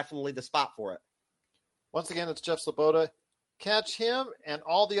 then we're definitely the spot for it. Once again, it's Jeff Sloboda. Catch him and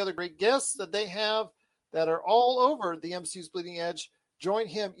all the other great guests that they have that are all over the MCU's Bleeding Edge. Join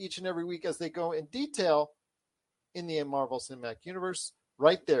him each and every week as they go in detail in the Marvel Cinematic Universe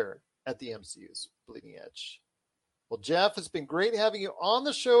right there at the MCU's Bleeding Edge. Well, Jeff, it's been great having you on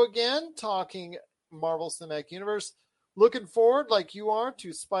the show again, talking Marvel Cinematic Universe. Looking forward, like you are,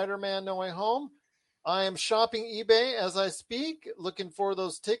 to Spider-Man No Way Home. I am shopping eBay as I speak, looking for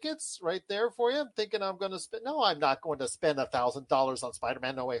those tickets right there for you. I'm thinking I'm going to spend... No, I'm not going to spend $1,000 on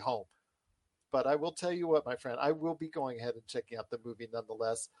Spider-Man No Way Home. But I will tell you what, my friend, I will be going ahead and checking out the movie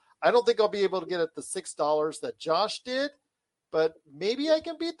nonetheless. I don't think I'll be able to get it the $6 that Josh did, but maybe I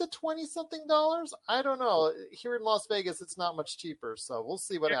can beat the $20-something. I don't know. Here in Las Vegas, it's not much cheaper, so we'll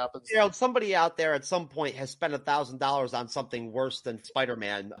see what happens. You know, somebody out there at some point has spent $1,000 on something worse than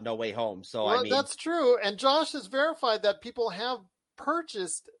Spider-Man No Way Home. So well, I mean, that's true. And Josh has verified that people have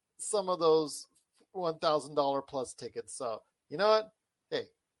purchased some of those $1,000 plus tickets. So you know what? Hey,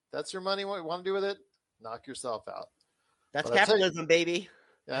 that's your money. What you want to do with it? Knock yourself out. That's capitalism, baby.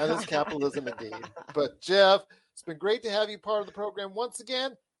 Yeah, that is capitalism indeed. But Jeff, it's been great to have you part of the program once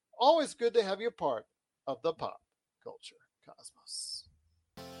again. Always good to have you part of the pop culture cosmos.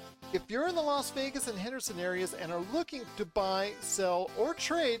 If you're in the Las Vegas and Henderson areas and are looking to buy, sell, or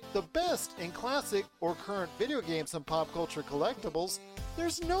trade the best in classic or current video games and pop culture collectibles,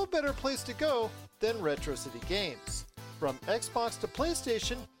 there's no better place to go than Retro City Games. From Xbox to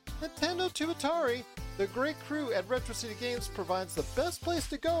PlayStation, Nintendo to Atari, the great crew at Retro City Games provides the best place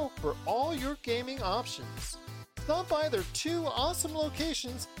to go for all your gaming options. Stop by their two awesome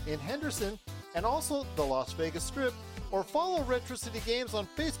locations in Henderson and also the Las Vegas Strip, or follow Retro City Games on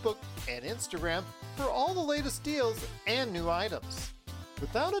Facebook and Instagram for all the latest deals and new items.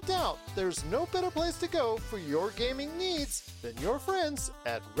 Without a doubt, there's no better place to go for your gaming needs than your friends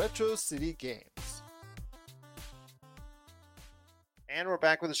at Retro City Games. And we're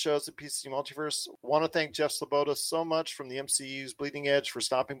back with the shows at PCC Multiverse. Want to thank Jeff Sloboda so much from the MCU's Bleeding Edge for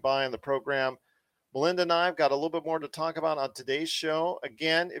stopping by on the program. Melinda and I have got a little bit more to talk about on today's show.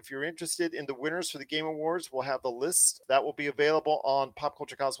 Again, if you're interested in the winners for the Game Awards, we'll have the list that will be available on Pop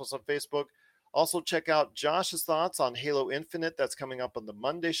Culture Cosmos on Facebook. Also, check out Josh's thoughts on Halo Infinite. That's coming up on the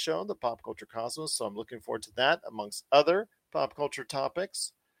Monday show, the Pop Culture Cosmos. So I'm looking forward to that, amongst other pop culture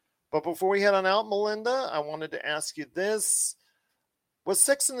topics. But before we head on out, Melinda, I wanted to ask you this. Was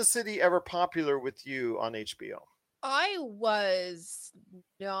Sex and the City ever popular with you on HBO? I was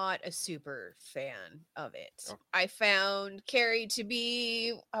not a super fan of it. Okay. I found Carrie to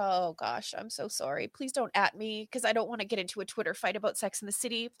be, oh gosh, I'm so sorry. Please don't at me because I don't want to get into a Twitter fight about Sex in the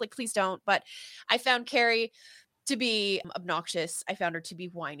City. Like, please don't. But I found Carrie to be obnoxious. I found her to be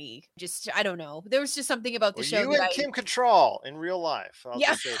whiny. Just, I don't know. There was just something about the show. You and Kim Cattrall in real life. I'll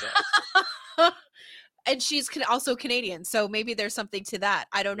just say that. And she's also Canadian, so maybe there's something to that.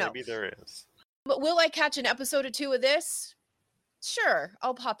 I don't know. Maybe there is. But will I catch an episode or two of this? Sure,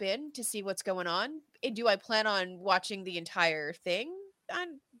 I'll pop in to see what's going on. Do I plan on watching the entire thing?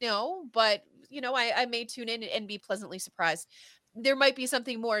 No, but you know, I may tune in and be pleasantly surprised. There might be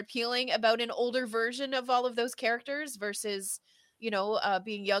something more appealing about an older version of all of those characters versus, you know,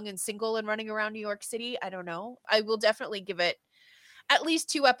 being young and single and running around New York City. I don't know. I will definitely give it at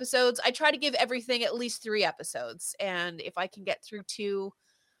least 2 episodes. I try to give everything at least 3 episodes. And if I can get through 2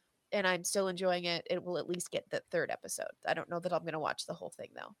 and I'm still enjoying it, it will at least get the 3rd episode. I don't know that I'm going to watch the whole thing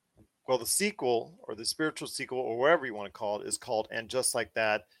though. Well, the sequel, or the spiritual sequel, or whatever you want to call it, is called And Just Like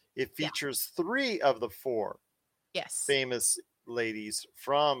That. It features 3 of the 4 famous ladies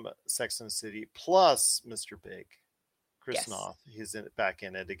from Sex and the City, plus Mr. Big, Chris Noth. He's back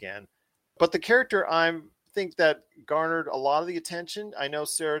in it again. But the character I think that garnered a lot of the attention, I know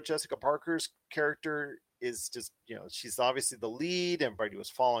Sarah Jessica Parker's character is just, she's obviously the lead. Everybody was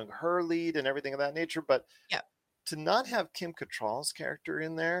following her lead and everything of that nature. But to not have Kim Cattrall's character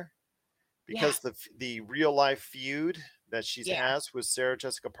in there, because the real life feud that she has with Sarah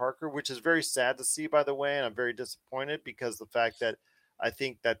Jessica Parker, which is very sad to see, by the way, and I'm very disappointed because the fact that I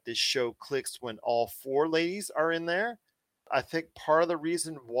think that this show clicks when all 4 ladies are in there. I think part of the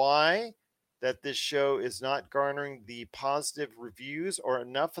reason why that this show is not garnering the positive reviews, or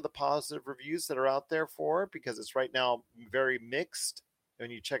enough of the positive reviews that are out there for it, because it's right now very mixed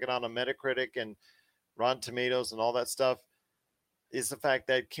when you check it out on Metacritic and Rotten Tomatoes and all that stuff, is the fact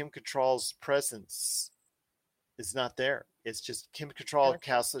that Kim Cattrall's presence is not there. It's just Kim Cattrall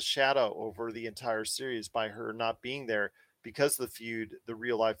casts a shadow over the entire series by her not being there because of the feud, the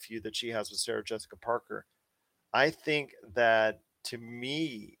real life feud that she has with Sarah Jessica Parker. I think that, to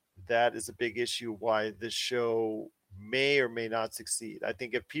me, that is a big issue why this show may or may not succeed. I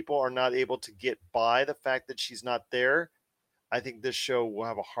think if people are not able to get by the fact that she's not there, I think this show will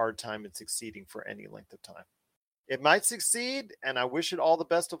have a hard time in succeeding for any length of time. It might succeed, and I wish it all the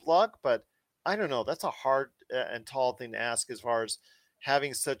best of luck, but I don't know. That's a hard and tall thing to ask as far as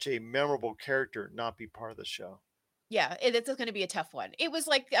having such a memorable character not be part of the show. Yeah, it's going to be a tough one. It was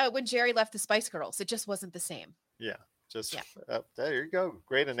like when Jerry left the Spice Girls. It just wasn't the same. Yeah, there you go.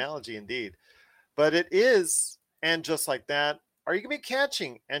 Great analogy indeed. But it is, And Just Like That. Are you going to be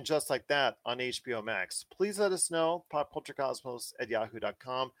catching And Just Like That on HBO Max? Please let us know.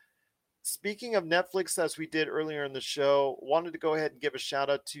 popculturecosmos@yahoo.com. Speaking of Netflix, as we did earlier in the show, wanted to go ahead and give a shout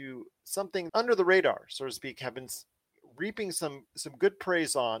out to something under the radar, so to speak, have been reaping some good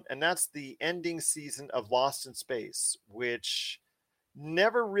praise on, and that's the ending season of Lost in Space, which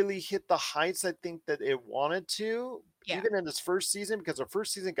never really hit the heights I think that it wanted to, even in its first season, because the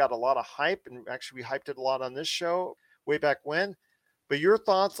first season got a lot of hype, and actually we hyped it a lot on this show way back when. But your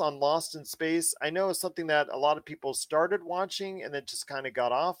thoughts on Lost in Space? I know it's something that a lot of people started watching and then just kind of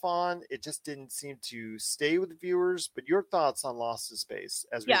got off on. It just didn't seem to stay with viewers. But your thoughts on Lost in Space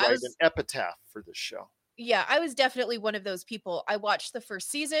as we write an epitaph for this show? Yeah, I was definitely one of those people. I watched the first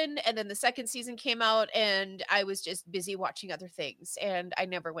season, and then the second season came out, and I was just busy watching other things, and I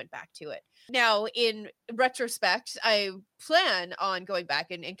never went back to it. Now, in retrospect, I plan on going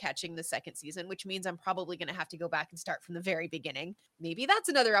back and catching the second season, which means I'm probably going to have to go back and start from the very beginning. Maybe that's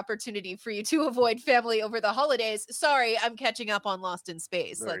another opportunity for you to avoid family over the holidays. Sorry, I'm catching up on Lost in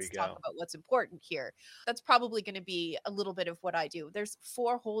Space. Let's talk about what's important here. That's probably going to be a little bit of what I do. There's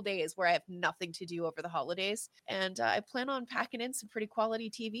 4 whole days where I have nothing to do over the holidays, and I plan on packing in some pretty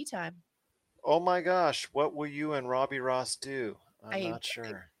quality TV time. Oh my gosh, what will you and Robbie Ross do? I'm not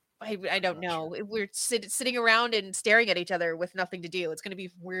sure. I don't know. Sure. We're sitting around and staring at each other with nothing to do. It's going to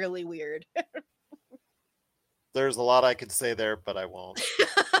be really weird. There's a lot I could say there, but I won't.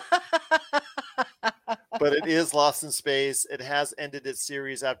 But it is Lost in Space. It has ended its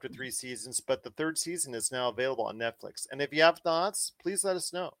series after 3 seasons, but the 3rd season is now available on Netflix. And if you have thoughts, please let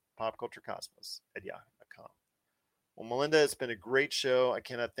us know. popculturecosmos@yahoo.com. Well, Melinda, it's been a great show. I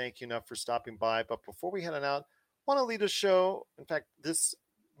cannot thank you enough for stopping by. But before we head on out, I want to lead a show. In fact, this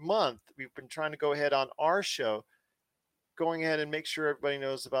month we've been trying to go ahead on our show, going ahead and make sure everybody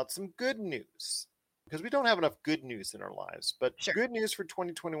knows about some good news, because we don't have enough good news in our lives. But good news for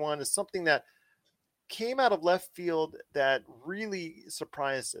 2021 is something that came out of left field that really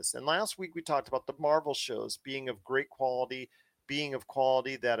surprised us. And last week we talked about the Marvel shows being of great quality, being of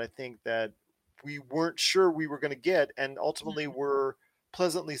quality that I think that we weren't sure we were going to get, and ultimately were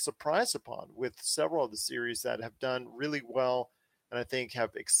pleasantly surprised upon, with several of the series that have done really well and I think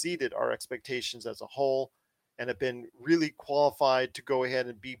have exceeded our expectations as a whole, and have been really qualified to go ahead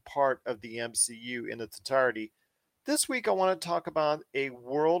and be part of the MCU in its entirety. This week, I want to talk about a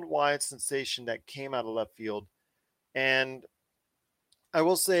worldwide sensation that came out of left field. And I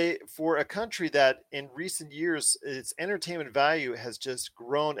will say, for a country that in recent years, its entertainment value has just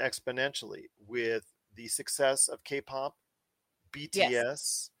grown exponentially with the success of K-pop,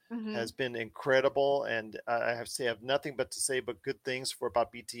 BTS has been incredible. And I have to say, I have nothing but to say but good things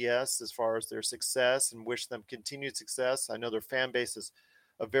about BTS as far as their success, and wish them continued success. I know their fan base is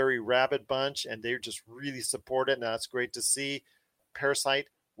a very rabid bunch, and they're just really supported, and that's great to see. Parasite,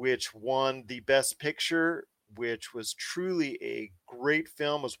 which won the Best Picture, which was truly a great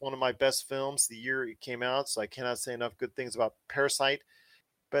film. It was one of my best films the year it came out, so I cannot say enough good things about Parasite.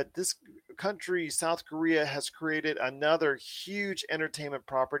 But this country, South Korea, has created another huge entertainment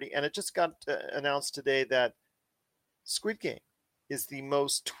property, and it just got announced today that Squid Game is the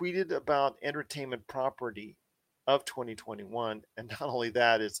most tweeted about entertainment property of 2021. And not only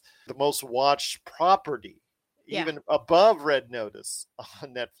that, it's the most watched property, even above Red Notice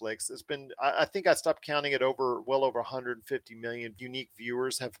on Netflix. It's been, I think I stopped counting it, well over 150 million unique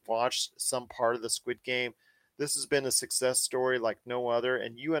viewers have watched some part of the Squid Game. This has been a success story like no other.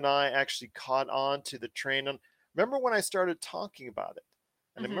 And you and I actually caught on to the train. Remember when I started talking about it?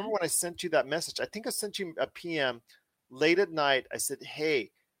 And I remember when I sent you that message, I think I sent you a PM late at night. I said,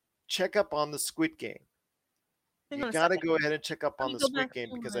 hey, check up on the Squid Game. You got to go ahead and check up on the Squid Game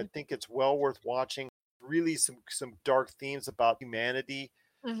because I think it's well worth watching. Really some dark themes about humanity.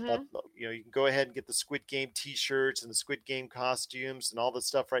 But, you know, you can go ahead and get the Squid Game t-shirts and the Squid Game costumes and all the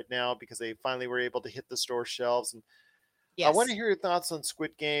stuff right now because they finally were able to hit the store shelves. And I want to hear your thoughts on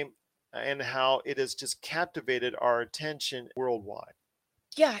Squid Game and how it has just captivated our attention worldwide.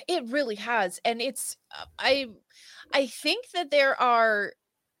 Yeah, it really has. And it's I think that there are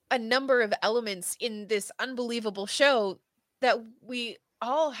a number of elements in this unbelievable show that we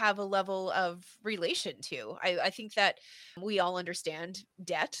all have a level of relation to. I think that we all understand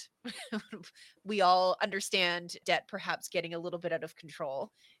debt. We all understand debt perhaps getting a little bit out of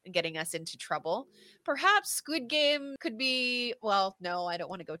control and getting us into trouble. Perhaps Squid Game could be, well, no, I don't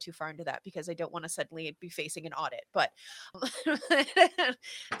want to go too far into that because I don't want to suddenly be facing an audit. But,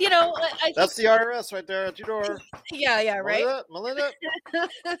 you know, that's the IRS right there at your door. Yeah, right. Melinda.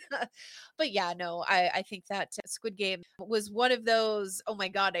 But yeah, no, I think that Squid Game was one of those, oh my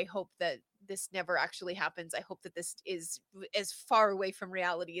God, I hope that this never actually happens. I hope that this is as far away from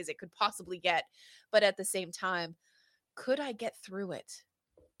reality as it could possibly get. But at the same time, could I get through it?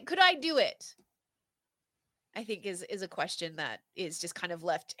 Could I do it? I think is a question that is just kind of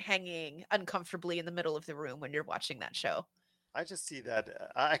left hanging uncomfortably in the middle of the room when you're watching that show. I just see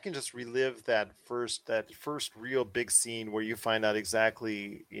that I can just relive that first real big scene where you find out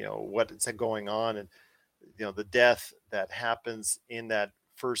exactly, you know, what's going on and, you know, the death that happens in that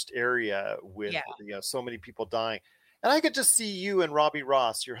first area with, you know, so many people dying. And I could just see you and Robbie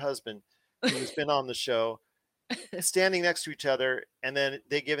Ross, your husband, who's been on the show, standing next to each other, and then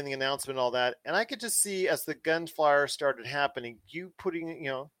they giving the announcement and all that. And I could just see as the gunfire started happening, you pushing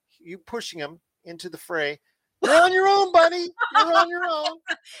him into the fray. You're on your own, buddy. You're on your own.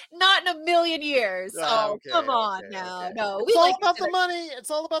 Not in a million years. Oh, okay, come on now. Okay. No, it's all about the money. It's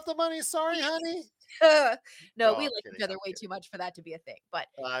all about the money. Sorry, honey. No, we like each other way too much for that to be a thing. But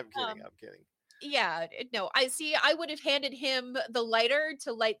I'm kidding. Yeah, no, I would have handed him the lighter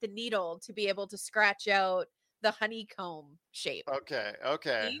to light the needle to be able to scratch out the honeycomb shape. Okay. All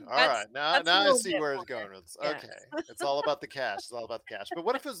right. Now I see where it's going. Okay. It's all about the cash. But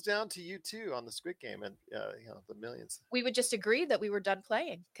what if it's down to you two on the Squid Game and you know, the millions? We would just agree that we were done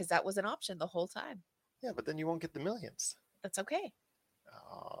playing because that was an option the whole time. Yeah, but then you won't get the millions. That's okay.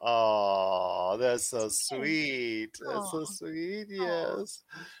 Oh, that's so sweet. That's so sweet. Yes.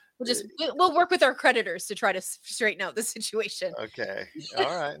 We'll work with our creditors to try to straighten out the situation. Okay.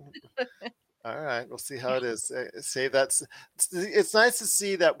 All right. We'll see how it is. It's nice to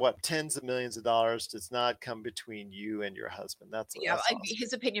see that tens of millions of dollars does not come between you and your husband. That's awesome.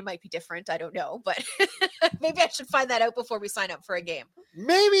 His opinion might be different. I don't know, but maybe I should find that out before we sign up for a game.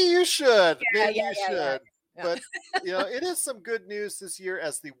 Maybe you should. Yeah. But you know, it is some good news this year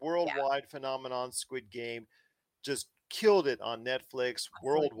as the worldwide phenomenon Squid Game just killed it on Netflix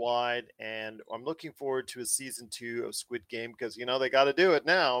worldwide, and I'm looking forward to a season 2 of Squid Game because, you know, they got to do it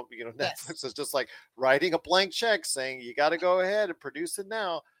now. You know, Netflix is just like writing a blank check saying you got to go ahead and produce it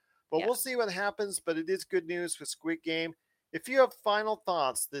now. But we'll see what happens. But it is good news for Squid Game. If you have final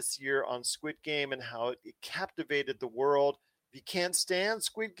thoughts this year on Squid Game and how it captivated the world, if you can't stand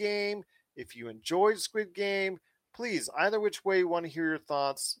Squid Game, if you enjoyed Squid Game, please, either which way you want to hear your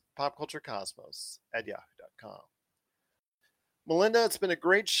thoughts, popculturecosmos@yahoo.com. Melinda, it's been a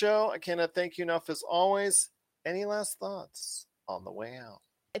great show. I cannot thank you enough as always. Any last thoughts on the way out?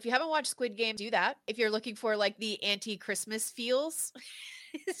 If you haven't watched Squid Game, do that. If you're looking for like the anti-Christmas feels,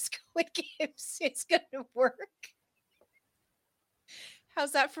 Squid Games is going to work.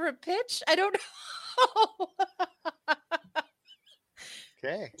 How's that for a pitch? I don't know.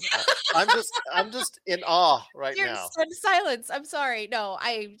 Okay. I'm just in awe right now. You're just in silence. I'm sorry. No,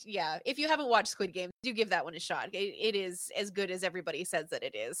 if you haven't watched Squid Game, do give that one a shot. It is as good as everybody says that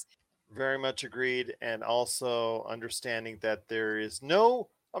it is. Very much agreed. And also understanding that there is no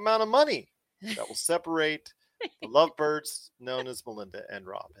amount of money that will separate the lovebirds known as Melinda and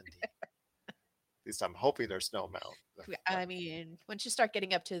Rob and Dean. At least I'm hoping there's no amount. I mean, once you start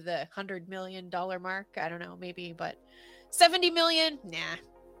getting up to the $100 million mark, I don't know, maybe, but 70 million, nah,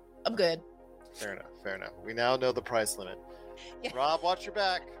 I'm good. Fair enough. We now know the price limit. Yeah. Rob, watch your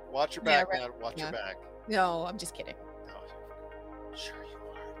back. Watch your back, man. Watch your back. No, I'm just kidding. No, sure you are.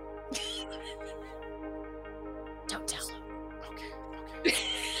 Don't tell him. Okay.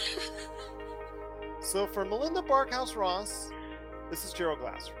 So for Melinda Barkhouse Ross, this is Gerald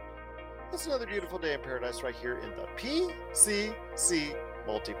Glasser. It's another beautiful day in paradise right here in the PCC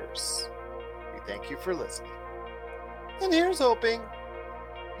Multiverse. We thank you for listening. And here's hoping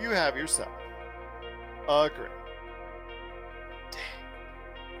you have yourself a great day.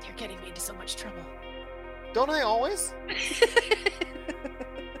 You're getting me into so much trouble. Don't I always?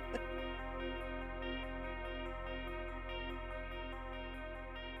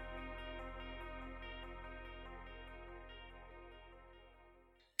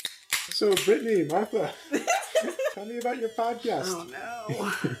 So, Brittany, Martha, tell me about your podcast. Oh,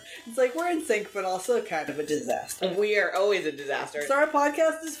 no. It's like we're in sync, but also kind of a disaster. We are always a disaster. So our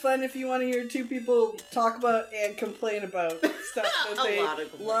podcast is fun if you want to hear two people talk about and complain about stuff that they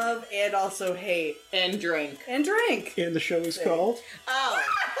love and also hate. And drink. And drink. And the show is called? Oh.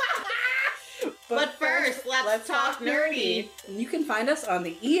 But first, let's talk nerdy. And you can find us on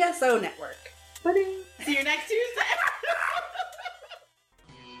the ESO Network. See you next Tuesday.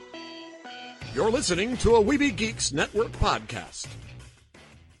 You're listening to a Weeby Geeks Network podcast.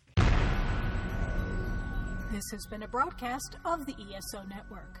 This has been a broadcast of the ESO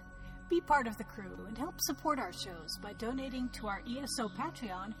Network. Be part of the crew and help support our shows by donating to our ESO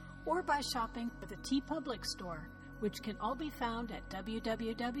Patreon or by shopping at the TeePublic store, which can all be found at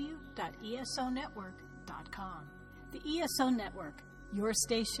www.esonetwork.com. The ESO Network, your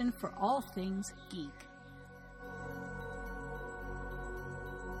station for all things geek.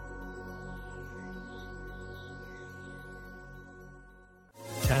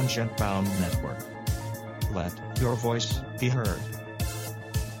 Tangent Bound Network. Let your voice be heard.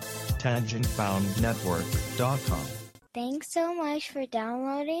 TangentBoundNetwork.com. Thanks so much for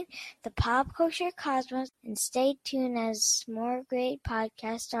downloading the Pop Culture Cosmos, and stay tuned as more great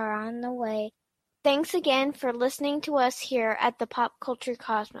podcasts are on the way. Thanks again for listening to us here at the Pop Culture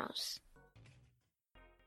Cosmos.